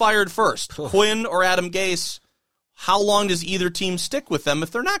 who gets fired first, Quinn or Adam Gase? How long does either team stick with them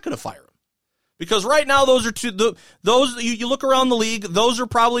if they're not going to fire them? Because right now, those are you look around the league, those are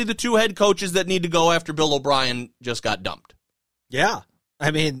probably the two head coaches that need to go after Bill O'Brien just got dumped. Yeah.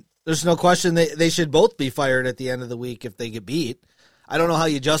 I mean, there's no question they should both be fired at the end of the week if they get beat. I don't know how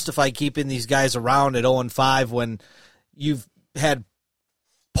you justify keeping these guys around at 0-5 when you've had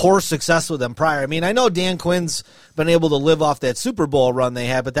poor success with them prior. I mean, I know Dan Quinn's been able to live off that Super Bowl run they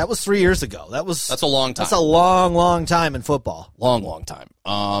had, but that was 3 years ago. That's a long time. That's a long, long time in football. Long time.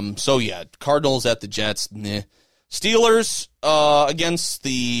 Cardinals at the Jets. Nah. Steelers against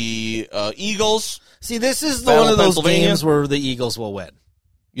the Eagles. See, this is one of those games where the Eagles will win.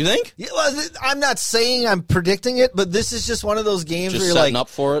 You think? Yeah, I'm not saying I'm predicting it, but this is just one of those games just where you're setting up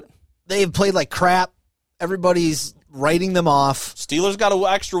for it. They've played like crap. Everybody's writing them off. Steelers got an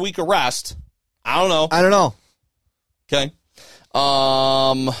extra week of rest. I don't know. Okay.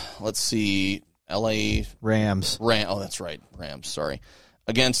 Let's see. L.A. Rams. Oh, that's right. Rams. Sorry.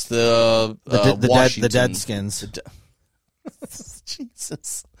 Against the Washington. The Deadskins.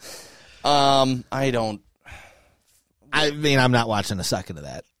 Jesus. I mean, I'm not watching a second of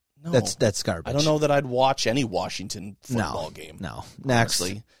that. No. That's garbage. I don't know that I'd watch any Washington football game. No. Next.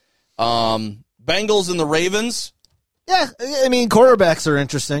 Honestly. Bengals and the Ravens. Yeah, I mean, quarterbacks are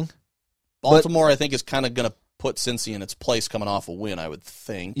interesting. Baltimore, I think, is kind of going to put Cincy in its place coming off a win, I would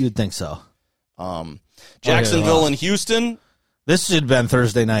think. You'd think so. Jacksonville and Houston. This should have been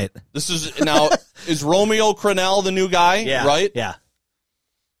Thursday night. This is now, is Romeo Crennel the new guy? Yeah. Right? Yeah.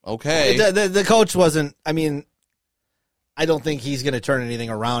 Okay. The coach wasn't, I mean, I don't think he's going to turn anything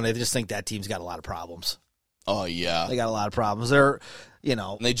around. I just think that team's got a lot of problems. Oh, yeah. They got a lot of problems. They're,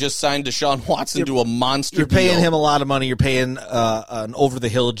 And they just signed Deshaun Watson to a monster You're paying deal. him a lot of money. You're paying an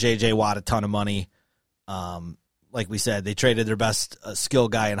over-the-hill J.J. Watt a ton of money. Like we said, they traded their best skill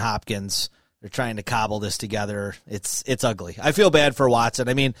guy in Hopkins. They're trying to cobble this together. It's ugly. I feel bad for Watson.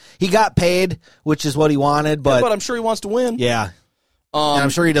 I mean, he got paid, which is what he wanted, but I'm sure he wants to win. yeah. And I'm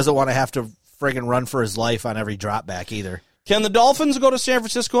sure he doesn't want to have to friggin' run for his life on every drop back either. Can the Dolphins go to San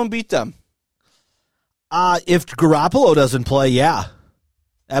Francisco and beat them? If Garoppolo doesn't play, yeah.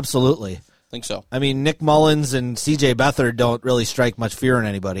 Absolutely. Think so. I mean, Nick Mullins and C.J. Beathard don't really strike much fear in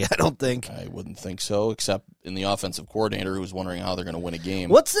anybody, I don't think. I wouldn't think so, except in the offensive coordinator who's wondering how they're going to win a game.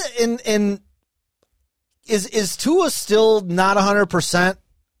 What's is Tua still not 100%?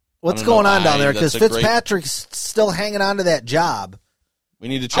 What's going on down there? Because Fitzpatrick's still hanging on to that job. We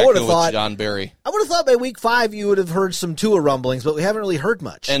need to check in with John Barry. I would have thought by week 5 you would have heard some Tua rumblings, but we haven't really heard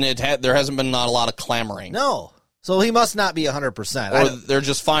much. And there hasn't been not a lot of clamoring. No. So he must not be 100%. Or they're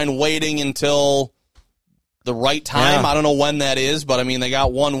just fine waiting until the right time. Yeah. I don't know when that is, but I mean, they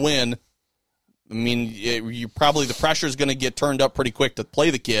got one win. I mean, you probably the pressure is going to get turned up pretty quick to play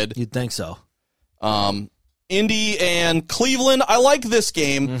the kid. You'd think so. Indy and Cleveland. I like this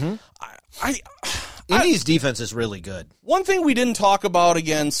game. Mm-hmm. Indy's defense is really good. One thing we didn't talk about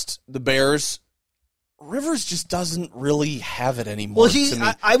against the Bears, Rivers just doesn't really have it anymore. Well, he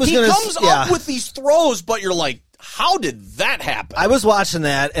comes up with these throws, but you're like, how did that happen? I was watching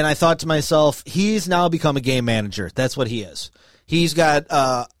that, and I thought to myself, he's now become a game manager. That's what he is. He's got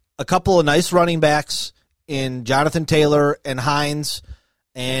a couple of nice running backs in Jonathan Taylor and Hines,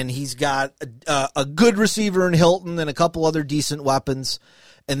 and he's got a good receiver in Hilton and a couple other decent weapons,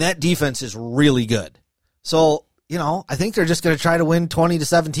 and that defense is really good. So, I think they're just going to try to win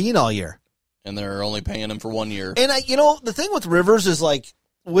 20-17 all year. And they're only paying him for 1 year. And, the thing with Rivers is, like,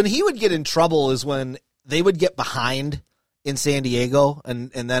 when he would get in trouble is when they would get behind in San Diego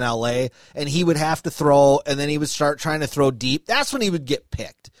and then L.A., and he would have to throw, and then he would start trying to throw deep. That's when he would get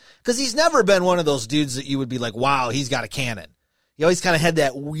picked. Because he's never been one of those dudes that you would be like, wow, he's got a cannon. He always kind of had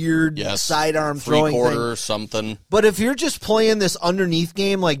that weird sidearm throwing thing. Three-quarter or something. But if you're just playing this underneath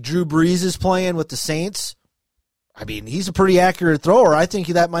game like Drew Brees is playing with the Saints, I mean, he's a pretty accurate thrower. I think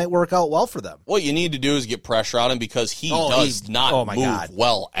that might work out well for them. What you need to do is get pressure on him because he does not move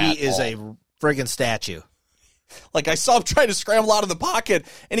well at all. He is a friggin' statue. Like, I saw him trying to scramble out of the pocket,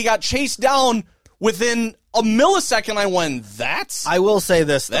 and he got chased down within a millisecond. I went, I will say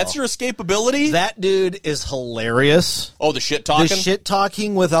this, though. That's your escapability? That dude is hilarious. Oh, the shit talking? The shit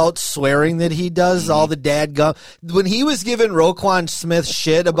talking without swearing that he does, all the dadgum. When he was giving Roquan Smith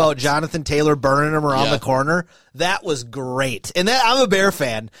shit about Jonathan Taylor burning him around the corner, that was great. And I'm a Bear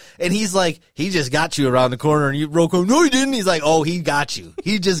fan, and he's like, he just got you around the corner, and Roquan, no, he didn't. He's like, oh, he got you.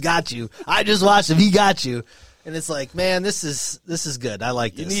 He just got you. I just watched him. He got you. And it's like, man, this is good. I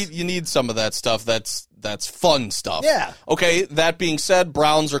like this. You need some of that stuff. That's fun stuff. Yeah. Okay, that being said,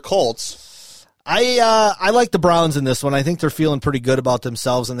 Browns or Colts? I like the Browns in this one. I think they're feeling pretty good about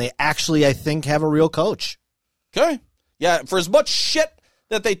themselves, and they actually, I think, have a real coach. Okay. Yeah, for as much shit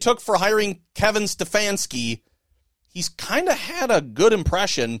that they took for hiring Kevin Stefanski, he's kind of had a good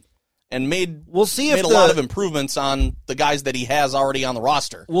impression and made a lot of improvements on the guys that he has already on the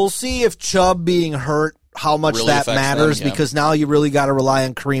roster. We'll see if Chubb being hurt, how much really that matters, because now you really got to rely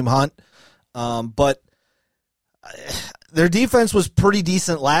on Kareem Hunt. But their defense was pretty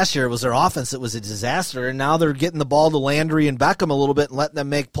decent last year. It was their offense that was a disaster, and now they're getting the ball to Landry and Beckham a little bit and letting them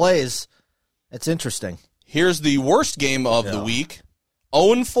make plays. It's interesting. Here's the worst game of the week.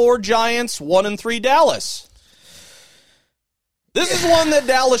 0-4 Giants, 1-3 Dallas. This is one that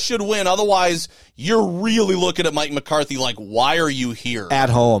Dallas should win. Otherwise, you're really looking at Mike McCarthy like, why are you here? At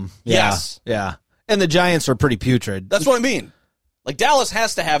home. Yes. Yeah. And the Giants are pretty putrid. That's what I mean. Like, Dallas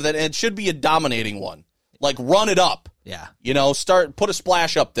has to have that, and it should be a dominating one. Like, run it up. Yeah. Put a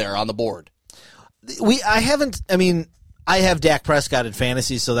splash up there on the board. I have Dak Prescott in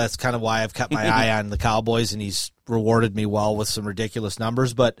fantasy, so that's kind of why I've kept my eye on the Cowboys, and he's rewarded me well with some ridiculous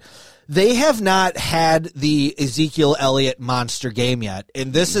numbers. But they have not had the Ezekiel Elliott monster game yet.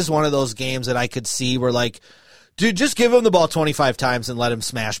 And this is one of those games that I could see where, like, dude, just give him the ball 25 times and let him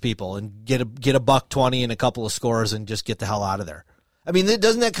smash people and get a $120 and a couple of scores and just get the hell out of there. I mean,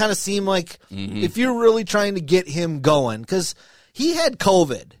 doesn't that kind of seem like if you're really trying to get him going, because he had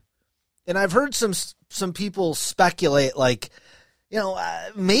COVID, and I've heard some people speculate like,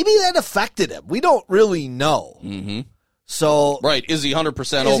 maybe that affected him. We don't really know. Mm-hmm. So right, is he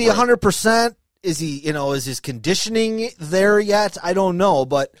 100% over? Is he 100%? Is he, is his conditioning there yet? I don't know,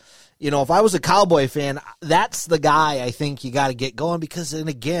 but if I was a Cowboy fan, that's the guy I think you got to get going because, then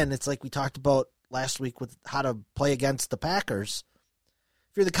again, it's like we talked about last week with how to play against the Packers.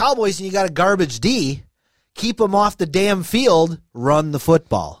 If you're the Cowboys and you got a garbage D, keep them off the damn field, run the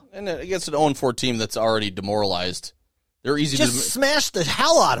football. And against an 0-4 team that's already demoralized, they're easy to smash the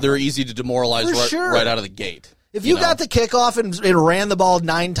hell out of them. They're easy to demoralize right out of the gate. If you got the kickoff and ran the ball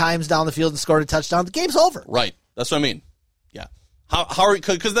 9 times down the field and scored a touchdown, the game's over. Right. That's what I mean. Yeah. How are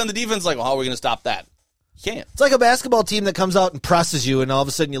because then the defense is like, well, how are we going to stop that? You can't. It's like a basketball team that comes out and presses you, and all of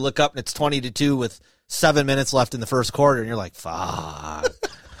a sudden you look up and it's 20-2 with 7 minutes left in the first quarter, and you're like, fuck.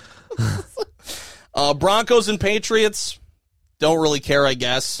 Broncos and Patriots, don't really care, I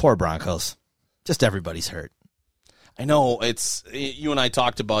guess. Poor Broncos. Just everybody's hurt. I know. You and I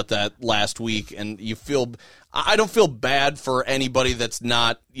talked about that last week, and I don't feel bad for anybody that's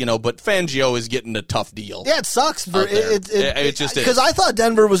not, but Fangio is getting a tough deal. Yeah, it sucks. It just is. Because I thought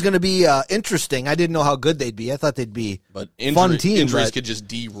Denver was going to be interesting. I didn't know how good they'd be. I thought they'd be fun team. Injuries could just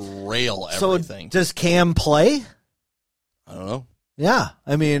derail everything. So does Cam play? I don't know. Yeah,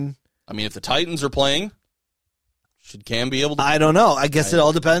 I mean, if the Titans are playing, should Cam be able to? I don't know. I guess it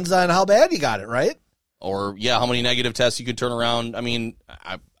all depends on how bad you got it, right? Or, how many negative tests you can turn around. I mean,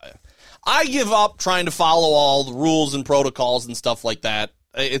 I give up trying to follow all the rules and protocols and stuff like that.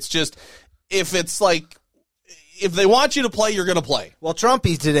 It's just, if they want you to play, you're going to play. Well,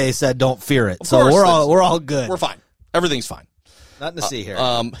 Trumpy today said don't fear it. So we're all good. We're fine. Everything's fine. Nothing to see here.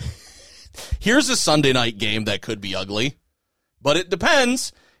 Here's a Sunday night game that could be ugly, but it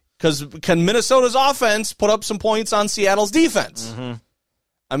depends, because can Minnesota's offense put up some points on Seattle's defense? Mm-hmm.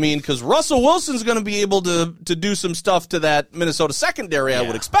 Because Russell Wilson's going to be able to do some stuff to that Minnesota secondary, I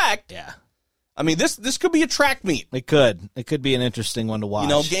would expect. Yeah. This could be a track meet. It could. It could be an interesting one to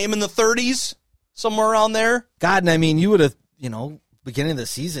watch. Game in the 30s, somewhere around there. God, and you would have, beginning of the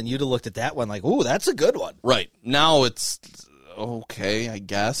season, you'd have looked at that one like, ooh, that's a good one. Right. Now it's okay, I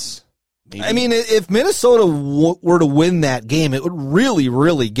guess. Maybe. If Minnesota were to win that game, it would really,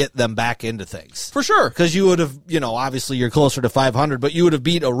 really get them back into things. For sure. Because you would have, obviously you're closer to 500, but you would have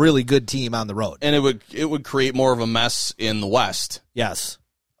beat a really good team on the road. And it would create more of a mess in the West. Yes.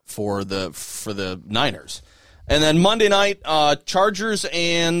 For the Niners. And then Monday night, Chargers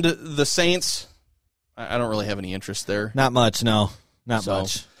and the Saints. I don't really have any interest there. Not much, no. Not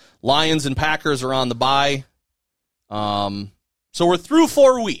much. Lions and Packers are on the bye. So we're through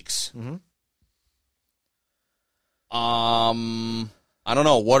 4 weeks. Mm-hmm. I don't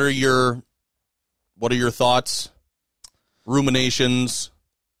know. What are your thoughts? Ruminations?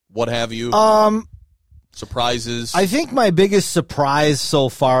 What have you? Surprises? I think my biggest surprise so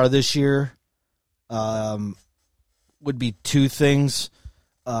far this year would be 2 things.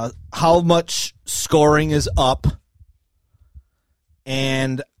 How much scoring is up.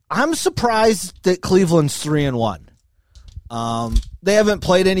 And I'm surprised that Cleveland's 3-1. They haven't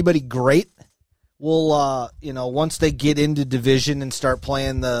played anybody great. We'll, once they get into division and start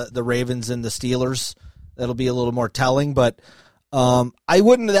playing the Ravens and the Steelers, that'll be a little more telling. But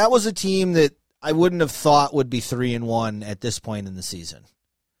that was a team that I wouldn't have thought would be 3-1 at this point in the season.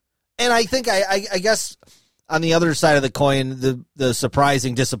 And I think, I guess, on the other side of the coin, the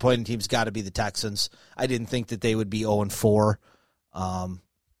surprising, disappointing team's got to be the Texans. I didn't think that they would be 0-4.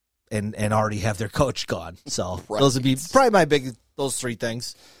 And already have their coach gone. So Those would be probably those 3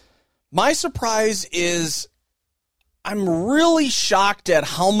 things. My surprise is I'm really shocked at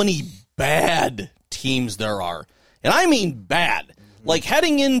how many bad teams there are. And I mean bad. Mm-hmm. Like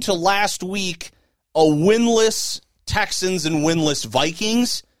heading into last week, a winless Texans and winless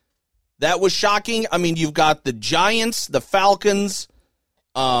Vikings. That was shocking. You've got the Giants, the Falcons,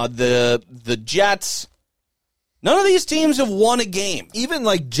 the Jets. None of these teams have won a game. Even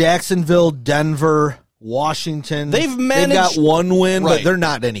like Jacksonville, Denver, Washington. They've got 1 win, but they're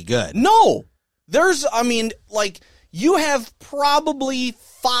not any good. No. You have probably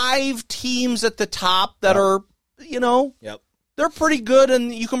 5 teams at the top that are, they're pretty good,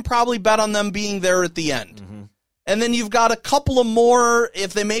 and you can probably bet on them being there at the end. Mm-hmm. And then you've got a couple of more,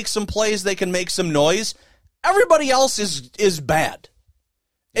 if they make some plays, they can make some noise. Everybody else is bad.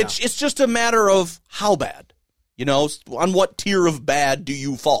 Yeah. It's just a matter of how bad. On what tier of bad do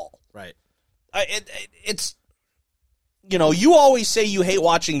you fall? Right. you always say you hate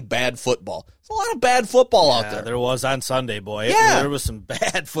watching bad football. There's a lot of bad football out there. There was on Sunday, boy. Yeah. There was some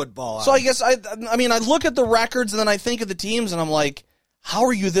bad football. So I guess I look at the records and then I think of the teams and I'm like, how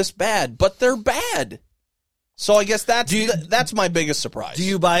are you this bad? But they're bad. So I guess that's my biggest surprise. Do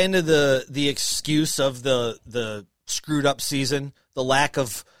you buy into the excuse of the screwed up season, the lack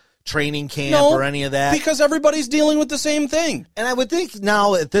of training camp or any of that? Because everybody's dealing with the same thing. And I would think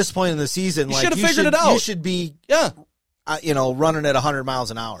now at this point in the season, you should have figured it out. You should be, running at 100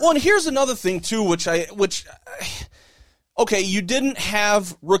 miles an hour. Well, and here's another thing too, okay, you didn't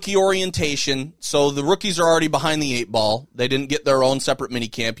have rookie orientation, so the rookies are already behind the 8 ball. They didn't get their own separate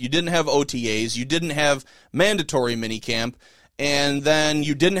minicamp. You didn't have OTAs. You didn't have mandatory minicamp, and then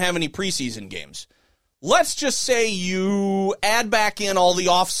you didn't have any preseason games. Let's just say you add back in all the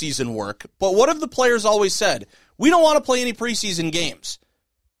off-season work, but what have the players always said? We don't want to play any preseason games.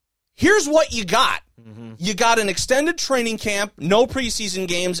 Here's what you got. Mm-hmm. You got an extended training camp, no preseason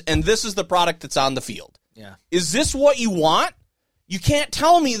games, and this is the product that's on the field. Yeah. Is this what you want? You can't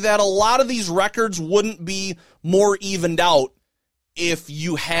tell me that a lot of these records wouldn't be more evened out if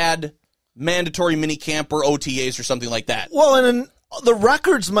you had mandatory minicamp or OTAs or something like that. Well, and the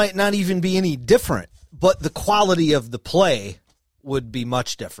records might not even be any different, but the quality of the play would be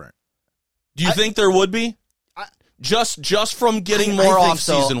much different. Do you think there would be? Just from getting more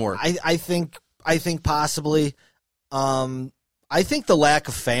off-season work? I think possibly. I think the lack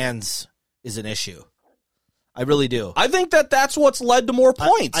of fans is an issue. I really do. I think that's what's led to more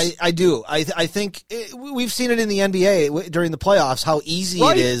points. I do. I think we've seen it in the NBA during the playoffs, how easy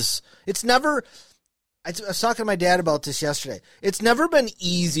it is. It's never – I was talking to my dad about this yesterday. It's never been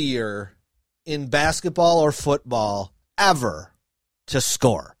easier in basketball or football ever to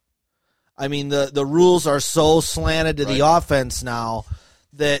score. I mean, the rules are so slanted to the offense now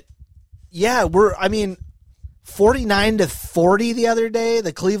that, 49-40 the other day,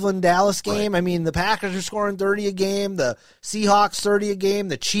 the Cleveland-Dallas game. Right. I mean, the Packers are scoring 30 a game, the Seahawks 30 a game,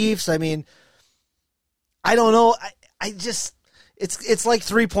 the Chiefs. I mean, I don't know. I just it's like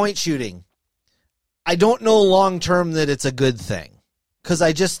 3-point shooting. I don't know long-term that it's a good thing because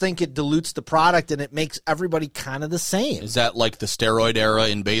I just think it dilutes the product and it makes everybody kind of the same. Is that like the steroid era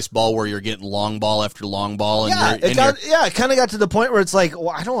in baseball where you're getting long ball after long ball? And it kind of got to the point where it's like,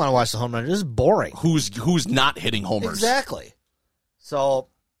 well, I don't want to watch the home run. This is boring. Who's not hitting homers? Exactly. So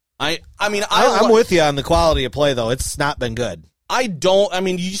I'm with you on the quality of play, though. It's not been good.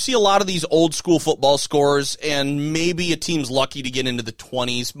 You see a lot of these old school football scores, and maybe a team's lucky to get into the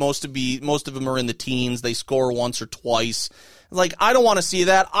 20s. Most of them are in the teens. They score once or twice. Like, I don't want to see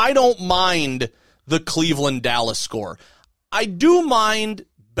that. I don't mind the Cleveland-Dallas score. I do mind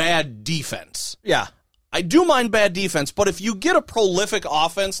bad defense. Yeah. I do mind bad defense, but if you get a prolific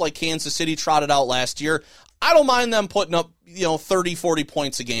offense like Kansas City trotted out last year, I don't mind them putting up 30, 40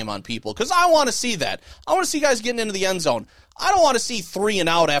 points a game on people because I want to see that. I want to see guys getting into the end zone. I don't want to see 3 and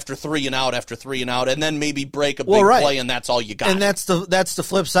out after 3 and out after 3 and out and then maybe break a big play and that's all you got. And that's the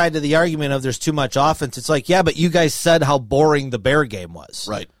flip side to the argument of there's too much offense. It's like, yeah, but you guys said how boring the Bear game was.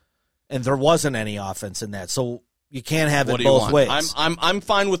 Right. And there wasn't any offense in that. So you can't have it both ways. I'm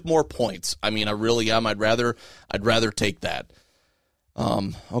fine with more points. I mean, I really am. I'd rather take that.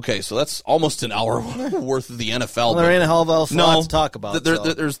 Okay, so that's almost an hour worth of the NFL. Well, there ain't a hell of a lot to talk about.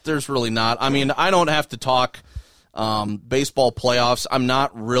 There's really not. I mean, I don't have to talk baseball playoffs. I'm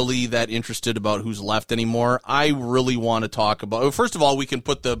not really that interested about who's left anymore. I really want to talk about. First of all, we can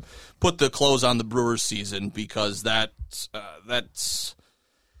put the close on the Brewers season because that's.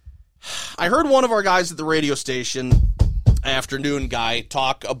 I heard one of our guys at the radio station, afternoon guy,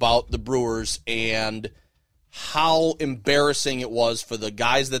 talk about the Brewers and how embarrassing it was for the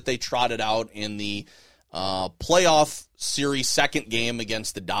guys that they trotted out in the playoff series second game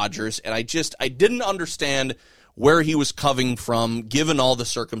against the Dodgers. And I didn't understand where he was coming from, given all the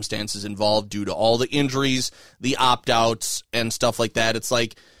circumstances involved due to all the injuries, the opt-outs, and stuff like that. It's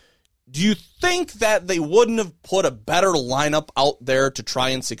like, do you think that they wouldn't have put a better lineup out there to try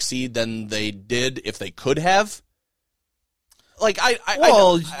and succeed than they did if they could have? Like, I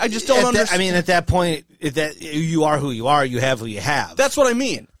just don't understand. At that point, that you are who you are, you have who you have. That's what I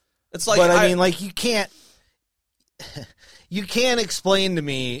mean. It's like, you can't explain to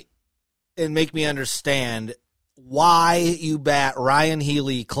me and make me understand why you bat Ryan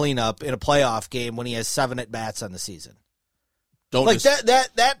Healy cleanup in a playoff game when he has 7 at-bats on the season. Don't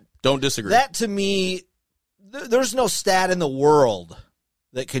disagree. That, to me, there's no stat in the world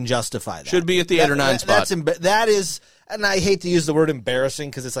that can justify that. Should be at the 8 or 9 spot. That is, and I hate to use the word embarrassing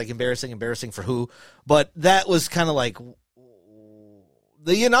because it's like embarrassing for who, but that was kind of like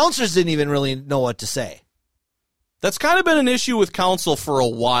the announcers didn't even really know what to say. That's kind of been an issue with Counsell for a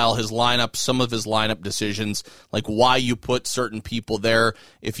while, some of his lineup decisions, like why you put certain people there.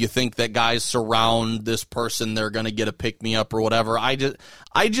 If you think that guys surround this person, they're going to get a pick-me-up or whatever. I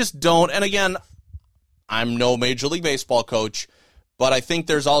just don't. And again, I'm no Major League Baseball coach, but I think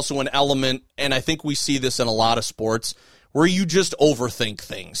there's also an element, and I think we see this in a lot of sports, where you just overthink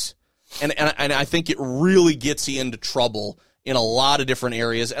things. And I think it really gets you into trouble in a lot of different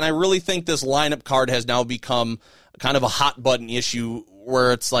areas. And I really think this lineup card has now become kind of a hot button issue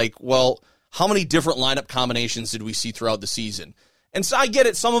where it's like, well, how many different lineup combinations did we see throughout the season? And so I get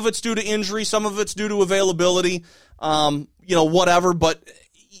it. Some of it's due to injury. Some of it's due to availability, whatever. But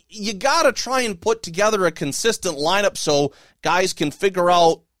you got to try and put together a consistent lineup so guys can figure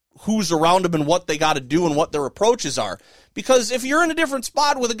out who's around them and what they got to do and what their approaches are. Because if you're in a different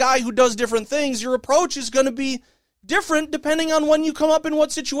spot with a guy who does different things, your approach is going to be different depending on when you come up in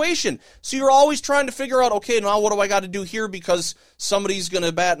what situation. So you're always trying to figure out, okay, now what do I got to do here because somebody's going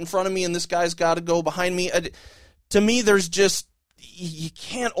to bat in front of me and this guy's got to go behind me. To me, you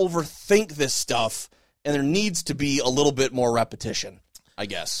can't overthink this stuff, and there needs to be a little bit more repetition, I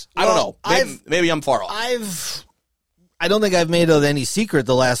guess. I don't know. Maybe I'm far off. I don't think I've made it any secret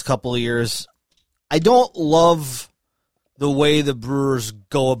the last couple of years. I don't love the way the Brewers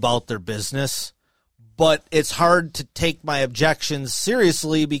go about their business, but it's hard to take my objections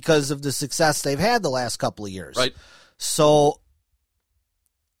seriously because of the success they've had the last couple of years. Right. So,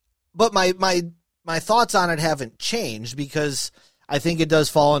 but my thoughts on it haven't changed because I think it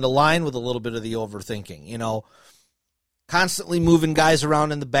does fall into line with a little bit of the overthinking, constantly moving guys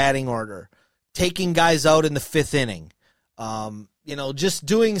around in the batting order, taking guys out in the fifth inning, just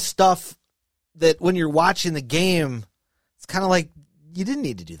doing stuff that when you're watching the game, it's kind of like you didn't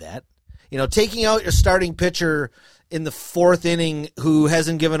need to do that. Taking out your starting pitcher in the fourth inning who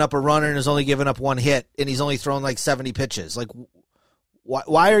hasn't given up a runner and has only given up one hit, and he's only thrown like 70 pitches. Like,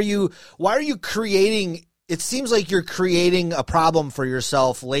 why are you creating? It seems like you're creating a problem for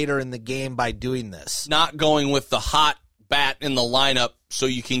yourself later in the game by doing this. Not going with the hot bat in the lineup so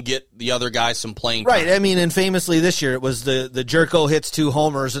you can get the other guy some playing time. Right. I mean, and famously this year it was the Jerko hits 2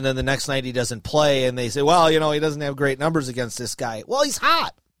 homers and then the next night he doesn't play, and they say, well, he doesn't have great numbers against this guy. Well, he's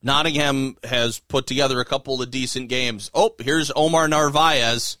hot. Nottingham has put together a couple of decent games. Oh, here's Omar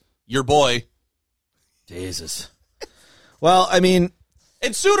Narvaez, your boy. Jesus. Well, I mean,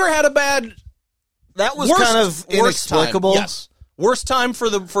 and Suter had a bad. That was kind of inexplicable. Time. Yes, worst time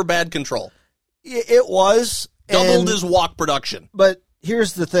for bad control. It was doubled his walk production. But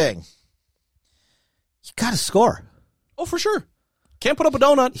here's the thing: you got to score. Oh, for sure. Can't put up a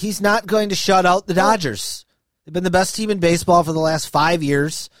donut. He's not going to shut out the Dodgers. They've been the best team in baseball for the last 5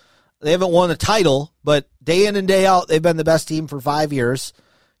 years. They haven't won a title, but day in and day out, they've been the best team for 5 years.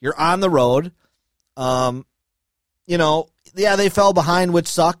 You're on the road. They fell behind, which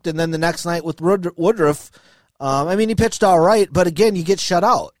sucked, and then the next night with Woodruff, he pitched all right, but again, you get shut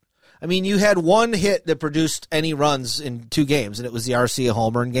out. I mean, you had one hit that produced any runs in 2 games, and it was the Arcia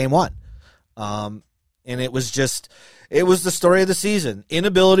homer in Game 1. And it was the story of the season.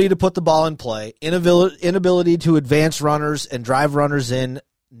 Inability to put the ball in play, inability to advance runners and drive runners in,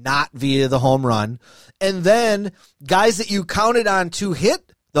 not via the home run. And then guys that you counted on to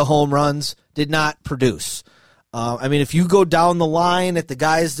hit the home runs did not produce. If you go down the line at the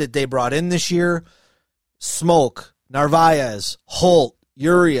guys that they brought in this year, Smoke, Narvaez, Holt,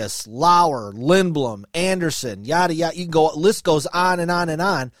 Urias, Lauer, Lindblom, Anderson, yada, yada. You can go, list goes on and on and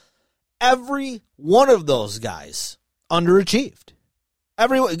on. Every one of those guys underachieved.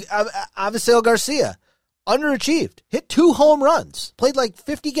 Avisail Garcia, underachieved. Hit 2 home runs. Played like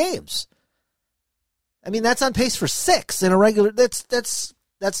 50 games. That's on pace for 6 in a regular. That's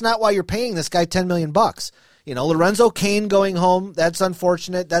not why you're paying this guy $10 million. Lorenzo Cain going home. That's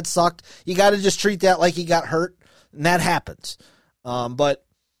unfortunate. That sucked. You got to just treat that like he got hurt, and that happens. But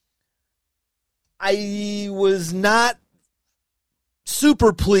I was not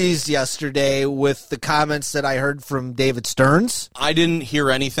super pleased yesterday with the comments that I heard from David Stearns. I didn't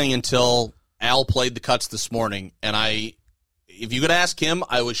hear anything until Al played the cuts this morning, and if you could ask him,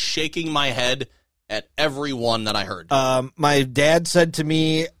 I was shaking my head at every one that I heard. My dad said to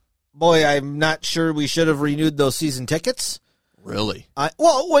me, boy, I'm not sure we should have renewed those season tickets. Really?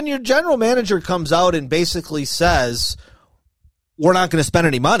 When your general manager comes out and basically says, we're not going to spend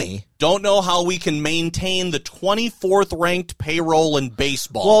any money. Don't know how we can maintain the 24th ranked payroll in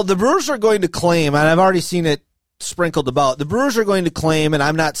baseball. Well, the Brewers are going to claim, and I've already seen it sprinkled about, the Brewers are going to claim, and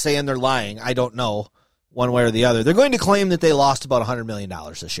I'm not saying they're lying, I don't know one way or the other, they're going to claim that they lost about $100 million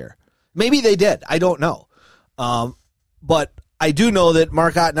this year. Maybe they did. I don't know. But I do know that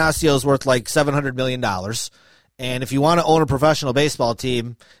Mark Attanasio is worth like $700 million, And if you want to own a professional baseball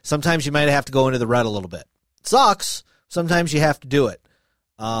team, sometimes you might have to go into the red a little bit. It sucks. Sometimes you have to do it.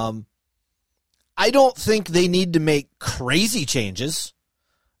 I don't think they need to make crazy changes.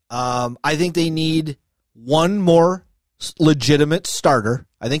 I think they need one more legitimate starter.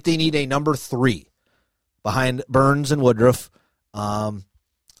 I think they need a number 3 behind Burns and Woodruff.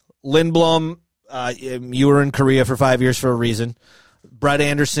 Lindblom, you were in Korea for 5 years for a reason. Brett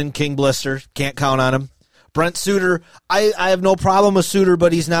Anderson, King Blister, can't count on him. Brent Suter, I have no problem with Suter,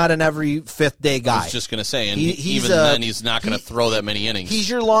 but he's not an every fifth day guy. I was just going to say, and he's then he's not going to throw that many innings. He's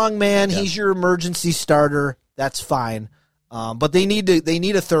your long man. Yeah. He's your emergency starter. That's fine. But they need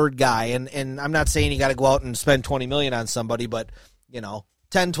a third guy, and I'm not saying you got to go out and spend $20 million on somebody, but $10,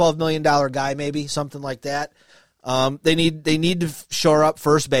 $12 million guy maybe, something like that. They need to shore up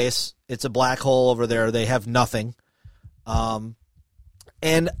first base. It's a black hole over there. They have nothing. And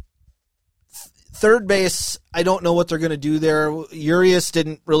third base, I don't know what they're going to do there. Urias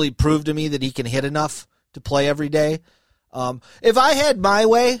didn't really prove to me that he can hit enough to play every day. If I had my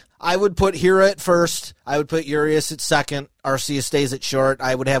way, I would put Hira at first. I would put Urias at second. Arcia stays at short.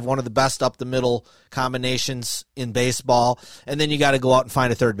 I would have one of the best up the middle combinations in baseball. And then you got to go out and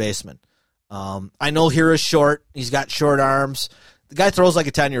find a third baseman. I know Hira's short. He's got short arms. The guy throws like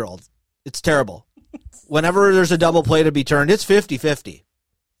a 10-year-old. It's terrible. Whenever there's a double play to be turned, it's 50-50.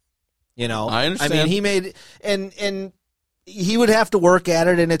 I understand. I mean, he made and he would have to work at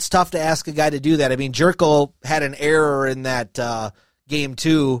it, and it's tough to ask a guy to do that. I mean, Jerko had an error in that game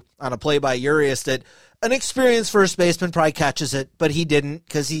 2 on a play by Urias that an experienced first baseman probably catches it, but he didn't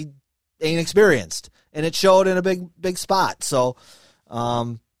because he ain't experienced, and it showed in a big spot. So,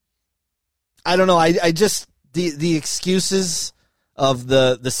 I don't know. I just the excuses of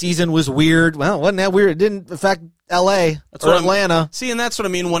the season was weird. Well, wasn't that weird? It didn't affect L.A. or Atlanta. See, and that's what I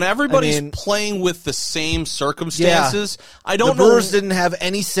mean. When everybody's playing with the same circumstances, I don't know. The Brewers didn't have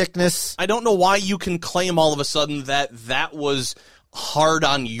any sickness. I don't know why you can claim all of a sudden that was hard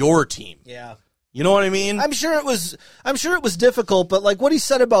on your team. Yeah. You know what I mean? I'm sure it was difficult, but like what he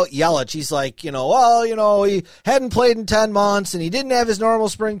said about Yelich, he's like, he hadn't played in 10 months and he didn't have his normal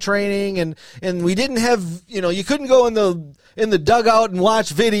spring training and we didn't have, you couldn't go in the dugout and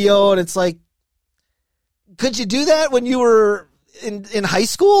watch video, and it's like, could you do that when you were in high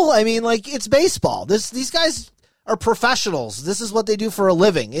school? I mean, like, it's baseball. These guys are professionals. This is what they do for a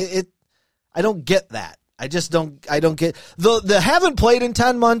living. I don't get that. I don't get the haven't played in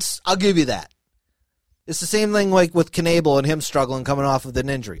 10 months. I'll give you that. It's the same thing like with Knebel and him struggling coming off of an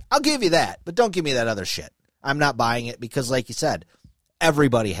injury. I'll give you that, but don't give me that other shit. I'm not buying it because, like you said,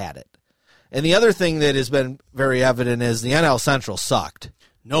 everybody had it. And the other thing that has been very evident is the NL Central sucked.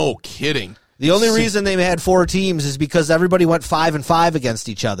 No kidding. The only reason they had 4 teams is because everybody went 5-5 against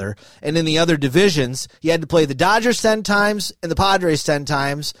each other. And in the other divisions, you had to play the Dodgers 10 times, and the Padres 10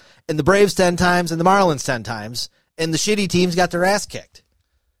 times, and the Braves 10 times, and the Marlins 10 times. And the shitty teams got their ass kicked.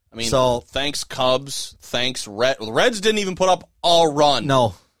 I mean, thanks Cubs, thanks Reds. The Reds didn't even put up a run.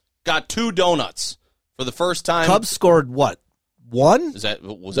 No. Got 2 donuts for the first time. Cubs scored what? 1? Was that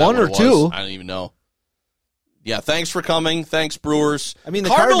 1 or 2? I don't even know. Yeah, thanks for coming. Thanks, Brewers. I mean, the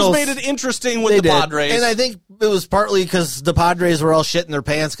Cardinals made it interesting with the Padres. And I think it was partly because the Padres were all shitting their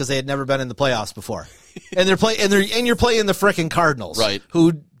pants because they had never been in the playoffs before. And you're playing the frickin' Cardinals, right?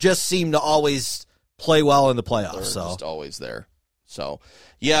 Who just seem to always play well in the playoffs. They're just always there. So,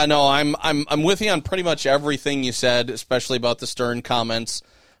 yeah, no, I'm with you on pretty much everything you said, especially about the Stern comments.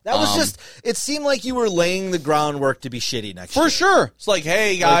 That was it seemed like you were laying the groundwork to be shitty next year. For sure. It's like,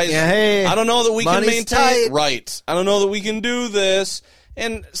 hey, guys, I don't know that we can maintain. Tight. Right. I don't know that we can do this.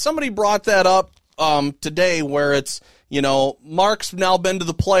 And somebody brought that up today where it's, Mark's now been to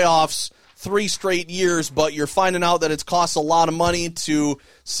the playoffs 3 straight years, but you're finding out that it's cost a lot of money to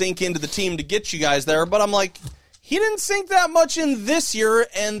sink into the team to get you guys there. But I'm like, he didn't sink that much in this year,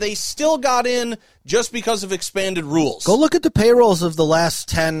 and they still got in just because of expanded rules. Go look at the payrolls of the last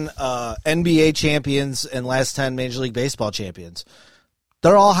 10 NBA champions and last 10 Major League Baseball champions.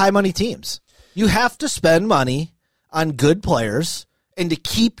 They're all high-money teams. You have to spend money on good players and to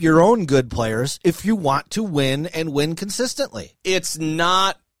keep your own good players if you want to win and win consistently. It's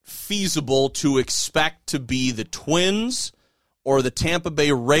not feasible to expect to be the Twins or the Tampa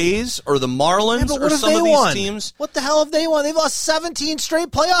Bay Rays or the Marlins or some of these teams. What the hell have they won? They've lost 17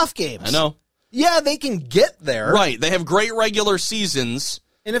 straight playoff games. I know. Yeah, they can get there. Right. They have great regular seasons.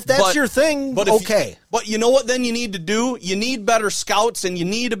 And if that's your thing, okay. But you know what then you need to do? You need better scouts and you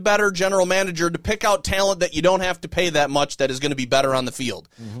need a better general manager to pick out talent that you don't have to pay that much that is going to be better on the field.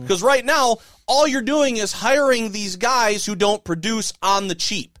 Because right now, all you're doing is hiring these guys who don't produce on the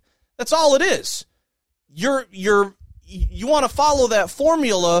cheap. That's all it is. you want to follow that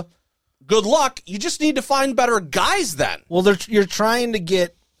formula, good luck. You just need to find better guys then. Well, you're trying to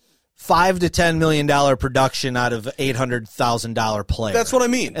get $5 to $10 million production out of $800,000 player. That's what I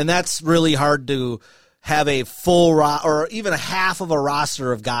mean. And that's really hard to have a full or even a half of a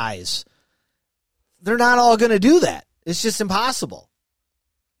roster of guys. They're not all going to do that. It's just impossible.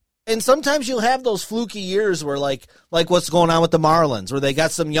 And sometimes you'll have those fluky years where like what's going on with the Marlins, where they got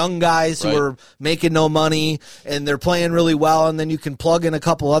some young guys who are making no money and they're playing really well, and then you can plug in a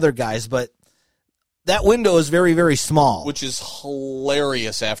couple other guys. But that window is very, very small. Which is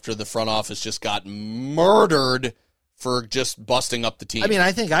hilarious after the front office just got murdered for just busting up the team. I mean,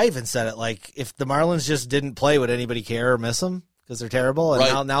 I think I even said it, like, if the Marlins just didn't play, would anybody care or miss them? Because they're terrible.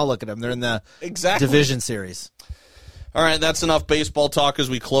 And now look at them. They're in the division series. All right, that's enough baseball talk as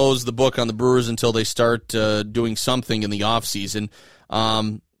we close the book on the Brewers until they start doing something in the offseason.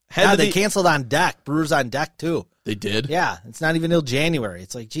 They canceled On Deck. Brewers On Deck, too. They did? Yeah, it's not even till January.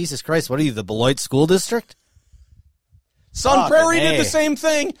 It's like, Jesus Christ, what are you, the Beloit School District? Sun Prairie did the same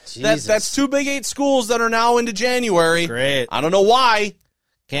thing. That's 2 Big 8 schools that are now into January. Great. I don't know why.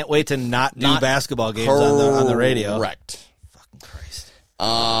 Can't wait to not do basketball games on the radio. Correct. Fucking Christ.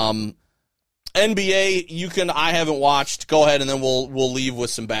 NBA, I haven't watched. Go ahead, and then we'll leave with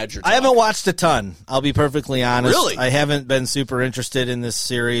some Badger talk. I haven't watched a ton. I'll be perfectly honest. Really? I haven't been super interested in this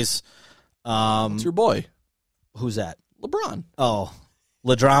series. It's your boy. Who's that? LeBron. Oh,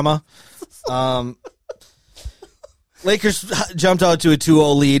 LaDrama. Lakers jumped out to a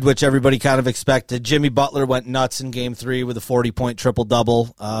 2-0 lead, which everybody kind of expected. Jimmy Butler went nuts in Game 3 with a 40-point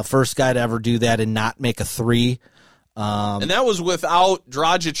triple-double. First guy to ever do that and not make a three. And that was without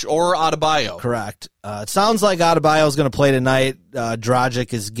Dragic or Adebayo. Correct. It sounds like Adebayo is going to play tonight.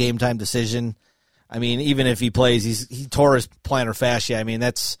 Dragic is game-time decision. I mean, even if he plays, he tore his plantar fascia. I mean,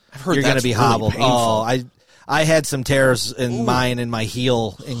 you're going to be hobbled. Painful. Oh, I had some tears in my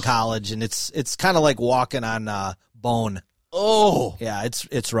heel in college, and it's kind of like walking on bone. Oh, yeah,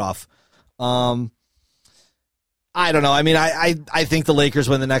 it's rough. I don't know. I mean, I think the Lakers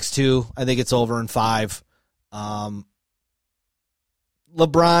win the next two. I think it's over in 5.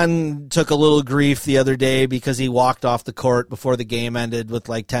 LeBron took a little grief the other day because he walked off the court before the game ended with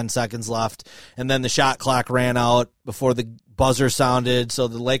like 10 seconds left, and then the shot clock ran out before the buzzer sounded, so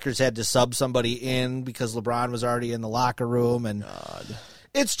the Lakers had to sub somebody in because LeBron was already in the locker room, and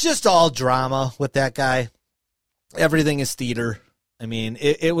it's just all drama with that guy. Everything is theater. I mean,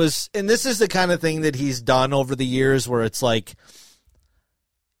 it was, and this is the kind of thing that he's done over the years where it's like,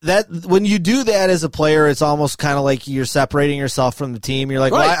 that when you do that as a player, it's almost kind of like you're separating yourself from the team. You're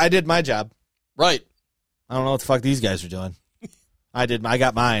like, well, I did my job. Right. I don't know what the fuck these guys are doing. I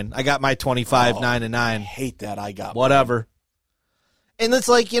got mine. I got my 25, 9-9. I hate that. I got whatever. Mine. And it's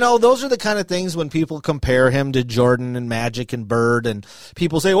like, those are the kind of things when people compare him to Jordan and Magic and Bird, and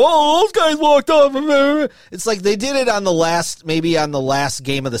people say, "Whoa, those guys walked off." It's like they did it on the last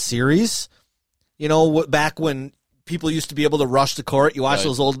game of the series. Back when people used to be able to rush the court. You watch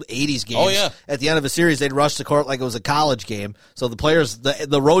those old 80s games. Oh, yeah. At the end of a series, they'd rush the court like it was a college game. So the players,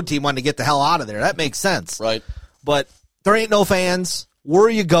 the road team wanted to get the hell out of there. That makes sense. Right. But there ain't no fans. Where are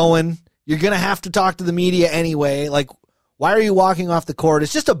you going? You're going to have to talk to the media anyway. Like, why are you walking off the court?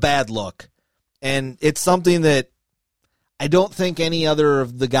 It's just a bad look. And it's something that I don't think any other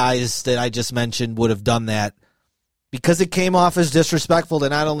of the guys that I just mentioned would have done that, because it came off as disrespectful to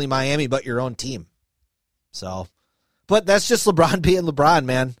not only Miami, but your own team. So, but that's just LeBron being LeBron,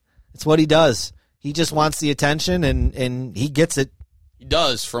 man. It's what he does. He just wants the attention, and he gets it. He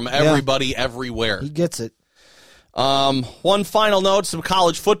does, from everybody everywhere. He gets it. One final note, some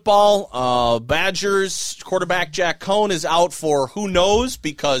college football. Badgers quarterback Jack Cohn is out for who knows,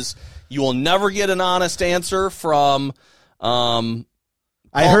 because you will never get an honest answer from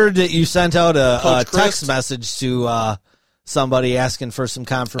I heard that you sent out a text message to somebody asking for some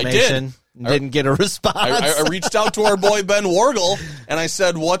confirmation. Didn't get a response. I reached out to our boy Ben Wargle, and I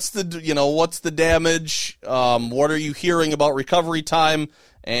said, what's the damage? What are you hearing about recovery time?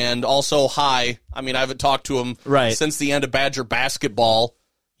 And also, hi. I mean, I haven't talked to him since the end of Badger basketball.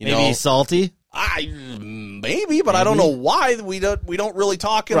 Maybe he's salty? Maybe, but I don't know why. We don't really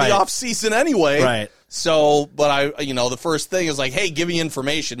talk in the off season anyway. Right. So, but the first thing is like, hey, give me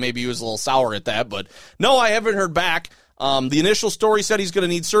information. Maybe he was a little sour at that, but no, I haven't heard back. The initial story said he's going to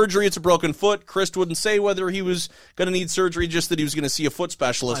need surgery. It's a broken foot. Chris wouldn't say whether he was going to need surgery, just that he was going to see a foot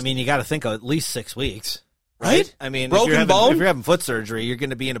specialist. I mean, you got to think of at least 6 weeks. Right? I mean, broken bone? If you're having foot surgery, you're going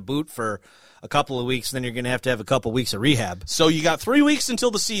to be in a boot for a couple of weeks, and then you're going to have a couple of weeks of rehab. So you got 3 weeks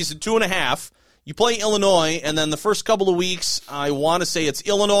until the season, 2.5. you play Illinois, and then the first couple of weeks, I want to say it's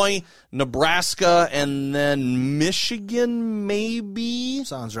Illinois, Nebraska, and then Michigan, maybe?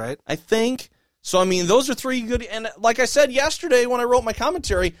 Sounds right. I think. So, I mean, those are three good. And like I said yesterday when I wrote my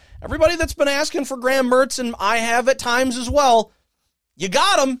commentary, everybody that's been asking for Graham Mertz, and I have at times as well, you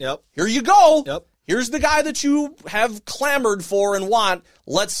got him. Yep. Here you go. Yep. Here's the guy that you have clamored for and want.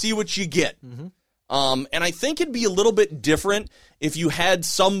 Let's see what you get. And I think it'd be a little bit different if you had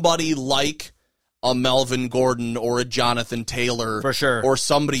somebody like a Melvin Gordon or a Jonathan Taylor. For sure. Or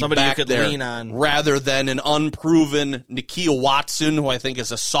somebody back you could there. lean on. Rather than an unproven Nakia Watson, who I think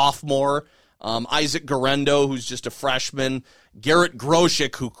is a sophomore. Isaac Garendo, who's just a freshman. Garrett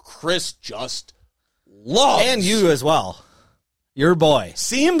Groshek, who Chris just loves. And you as well. Your boy.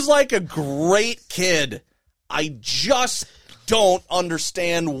 Seems like a great kid. I just don't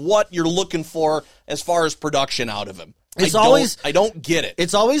understand what you're looking for as far as production out of him. I don't get it.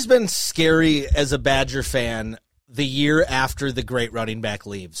 It's always been scary as a Badger fan the year after the great running back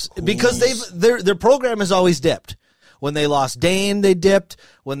leaves. Because their program has always dipped. When they lost Dane, they dipped.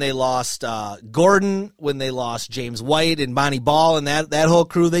 When they lost Gordon, when they lost James White and Bonnie Ball and that whole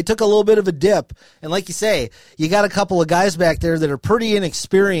crew, they took a little bit of a dip. And like you say, you got a couple of guys back there that are pretty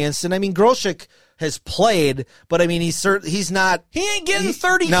inexperienced. And I mean, Groshek has played, but I mean, he's not. He ain't getting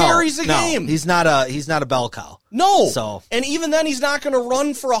 30 carries a game. He's not a bell cow. No. So, and even then, he's not going to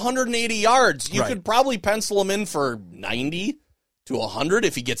run for 180 yards. You Right. could probably pencil him in for 90 to 100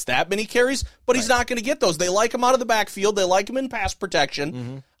 if he gets that many carries, but he's not going to get those. They like him out of the backfield. They like him in pass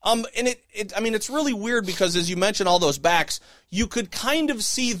protection. And it's really weird because, as you mentioned, all those backs, you could kind of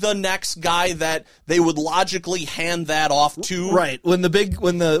see the next guy that they would logically hand that off to. Right. When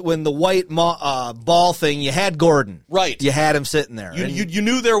the white ball thing, you had Gordon. Right. You had him sitting there. You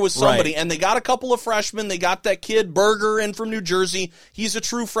knew there was somebody, Right. and they got a couple of freshmen. They got that kid Berger in from New Jersey. He's a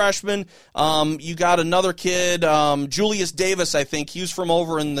true freshman. You got another kid, Julius Davis. I think he's from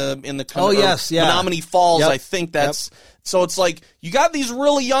over in the Menominee Falls. Yep. I think that's. So it's like you got these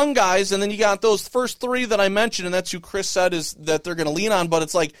really young guys, and then you got those first three that I mentioned, and that's who Chris said is that they're going to lean on. But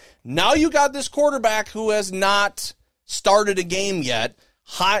it's like now you got this quarterback who has not started a game yet.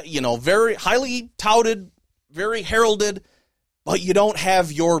 Very highly touted, very heralded, but you don't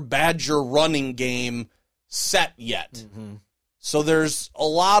have your Badger running game set yet. So there's a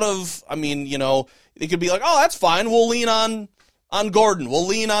lot of, it could be like, oh, that's fine. We'll lean on Gordon. We'll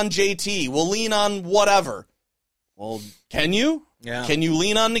lean on JT. We'll lean on whatever. Well, can you? Yeah. Can you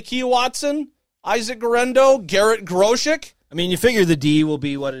lean on Nakia Watson, Isaac Garendo, Garrett Groshek? I mean, you figure the D will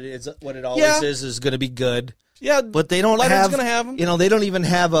be what it is, what it always is going to be good. Yeah, but they don't Leonard's have. Gonna have him. They don't even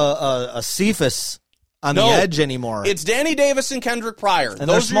have a Cephas on the edge anymore. It's Danny Davis and Kendrick Pryor, and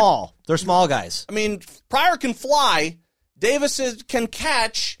they're small. They're small guys. I mean, Pryor can fly. Davis can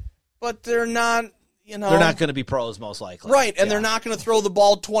catch, but they're not. They're not going to be pros, most likely. Right, and they're not going to throw the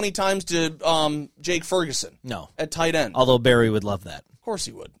ball 20 times to Jake Ferguson. No. At tight end. Although Barry would love that. Of course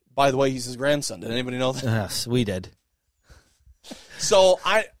he would. By the way, he's his grandson. Did anybody know that? Yes, we did. So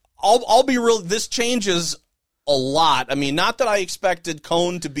I'll be real. This changes a lot. I mean, not that I expected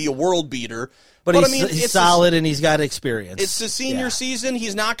Cone to be a world beater. But he's solid and he's got experience. It's the senior season.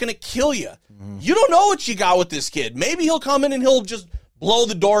 He's not going to kill you. You don't know what you got with this kid. Maybe he'll come in and he'll just blow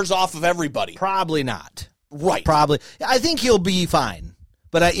the doors off of everybody. Probably not. Right. Probably. I think he'll be fine.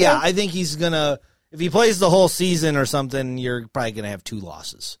 But I think he's going to, if he plays the whole season or something, you're probably going to have 2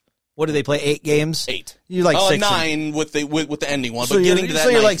 losses. What do they play? 8 games? 8. You like 6 9 with the ending one. So but getting to that, so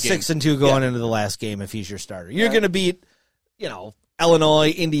you're like game. 6-2 going into the last game if he's your starter. You're going to beat, Illinois,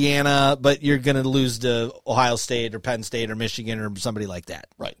 Indiana, but you're going to lose to Ohio State or Penn State or Michigan or somebody like that.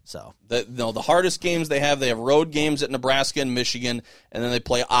 Right. So the hardest games they have road games at Nebraska and Michigan, and then they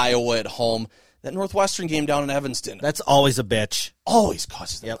play Iowa at home. That Northwestern game down in Evanston. That's always a bitch. Always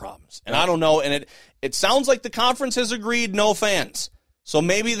causes them problems. And I don't know, and it sounds like the conference has agreed no fans. So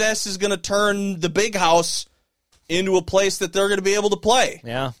maybe this is going to turn the big house into a place that they're going to be able to play.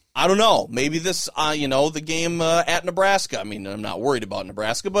 Yeah. I don't know. Maybe this, the game at Nebraska. I mean, I'm not worried about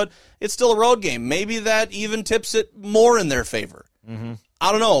Nebraska, but it's still a road game. Maybe that even tips it more in their favor. Mm-hmm.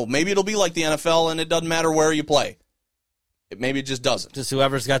 I don't know. Maybe it'll be like the NFL, and it doesn't matter where you play. Maybe it just doesn't. Just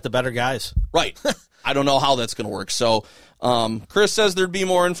whoever's got the better guys. Right. I don't know how that's going to work. So Chris says there'd be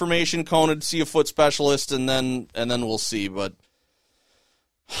more information. Cone would see a foot specialist, and then we'll see. But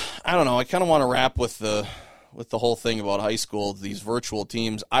I don't know. I kind of want to wrap with the whole thing about high school, these virtual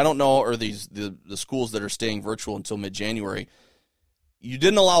teams. I don't know, or the schools that are staying virtual until mid-January. You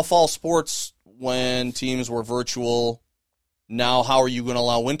didn't allow fall sports when teams were virtual Now, how are you going to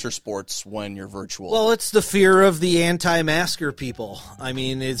allow winter sports when you're virtual? Well, it's the fear of the anti-masker people. I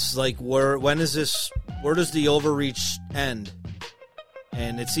mean, it's like, where does the overreach end?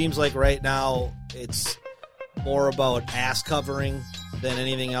 And it seems like right now it's more about ass covering than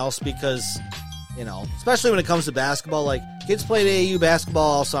anything else because, especially when it comes to basketball, like kids played AAU basketball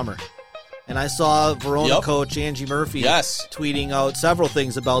all summer. And I saw Verona coach Angie Murphy tweeting out several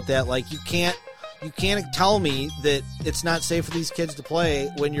things about that. Like, you can't tell me that it's not safe for these kids to play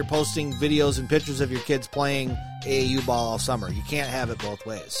when you're posting videos and pictures of your kids playing AAU ball all summer. You can't have it both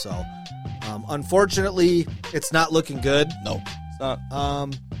ways. So, unfortunately, it's not looking good. No, it's not.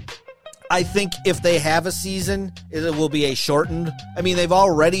 I think if they have a season, it will be a shortened. I mean, they've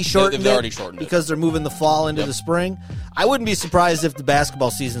already shortened it because they're moving the fall into the spring. I wouldn't be surprised if the basketball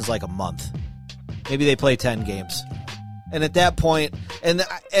season's like a month. Maybe they play 10 games. And at that point, and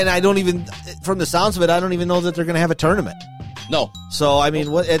I don't even, from the sounds of it, I don't even know that they're going to have a tournament. No. So, I mean,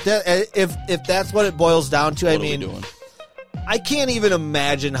 if that's what it boils down to, What are we doing? I can't even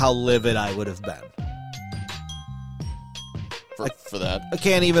imagine how livid I would have been. For that. I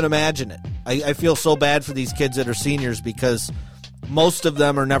can't even imagine it. I feel so bad for these kids that are seniors because most of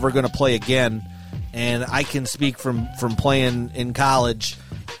them are never going to play again. And I can speak from playing in college.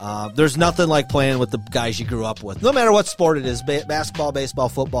 There's nothing like playing with the guys you grew up with. No matter what sport it is, basketball, baseball,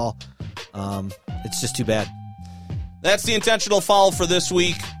 football. It's just too bad. That's the Intentional Foul for this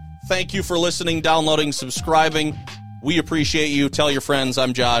week. Thank you for listening, downloading, subscribing. We appreciate you. Tell your friends.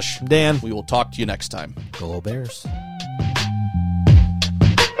 I'm Josh. Dan. We will talk to you next time. Go Bears.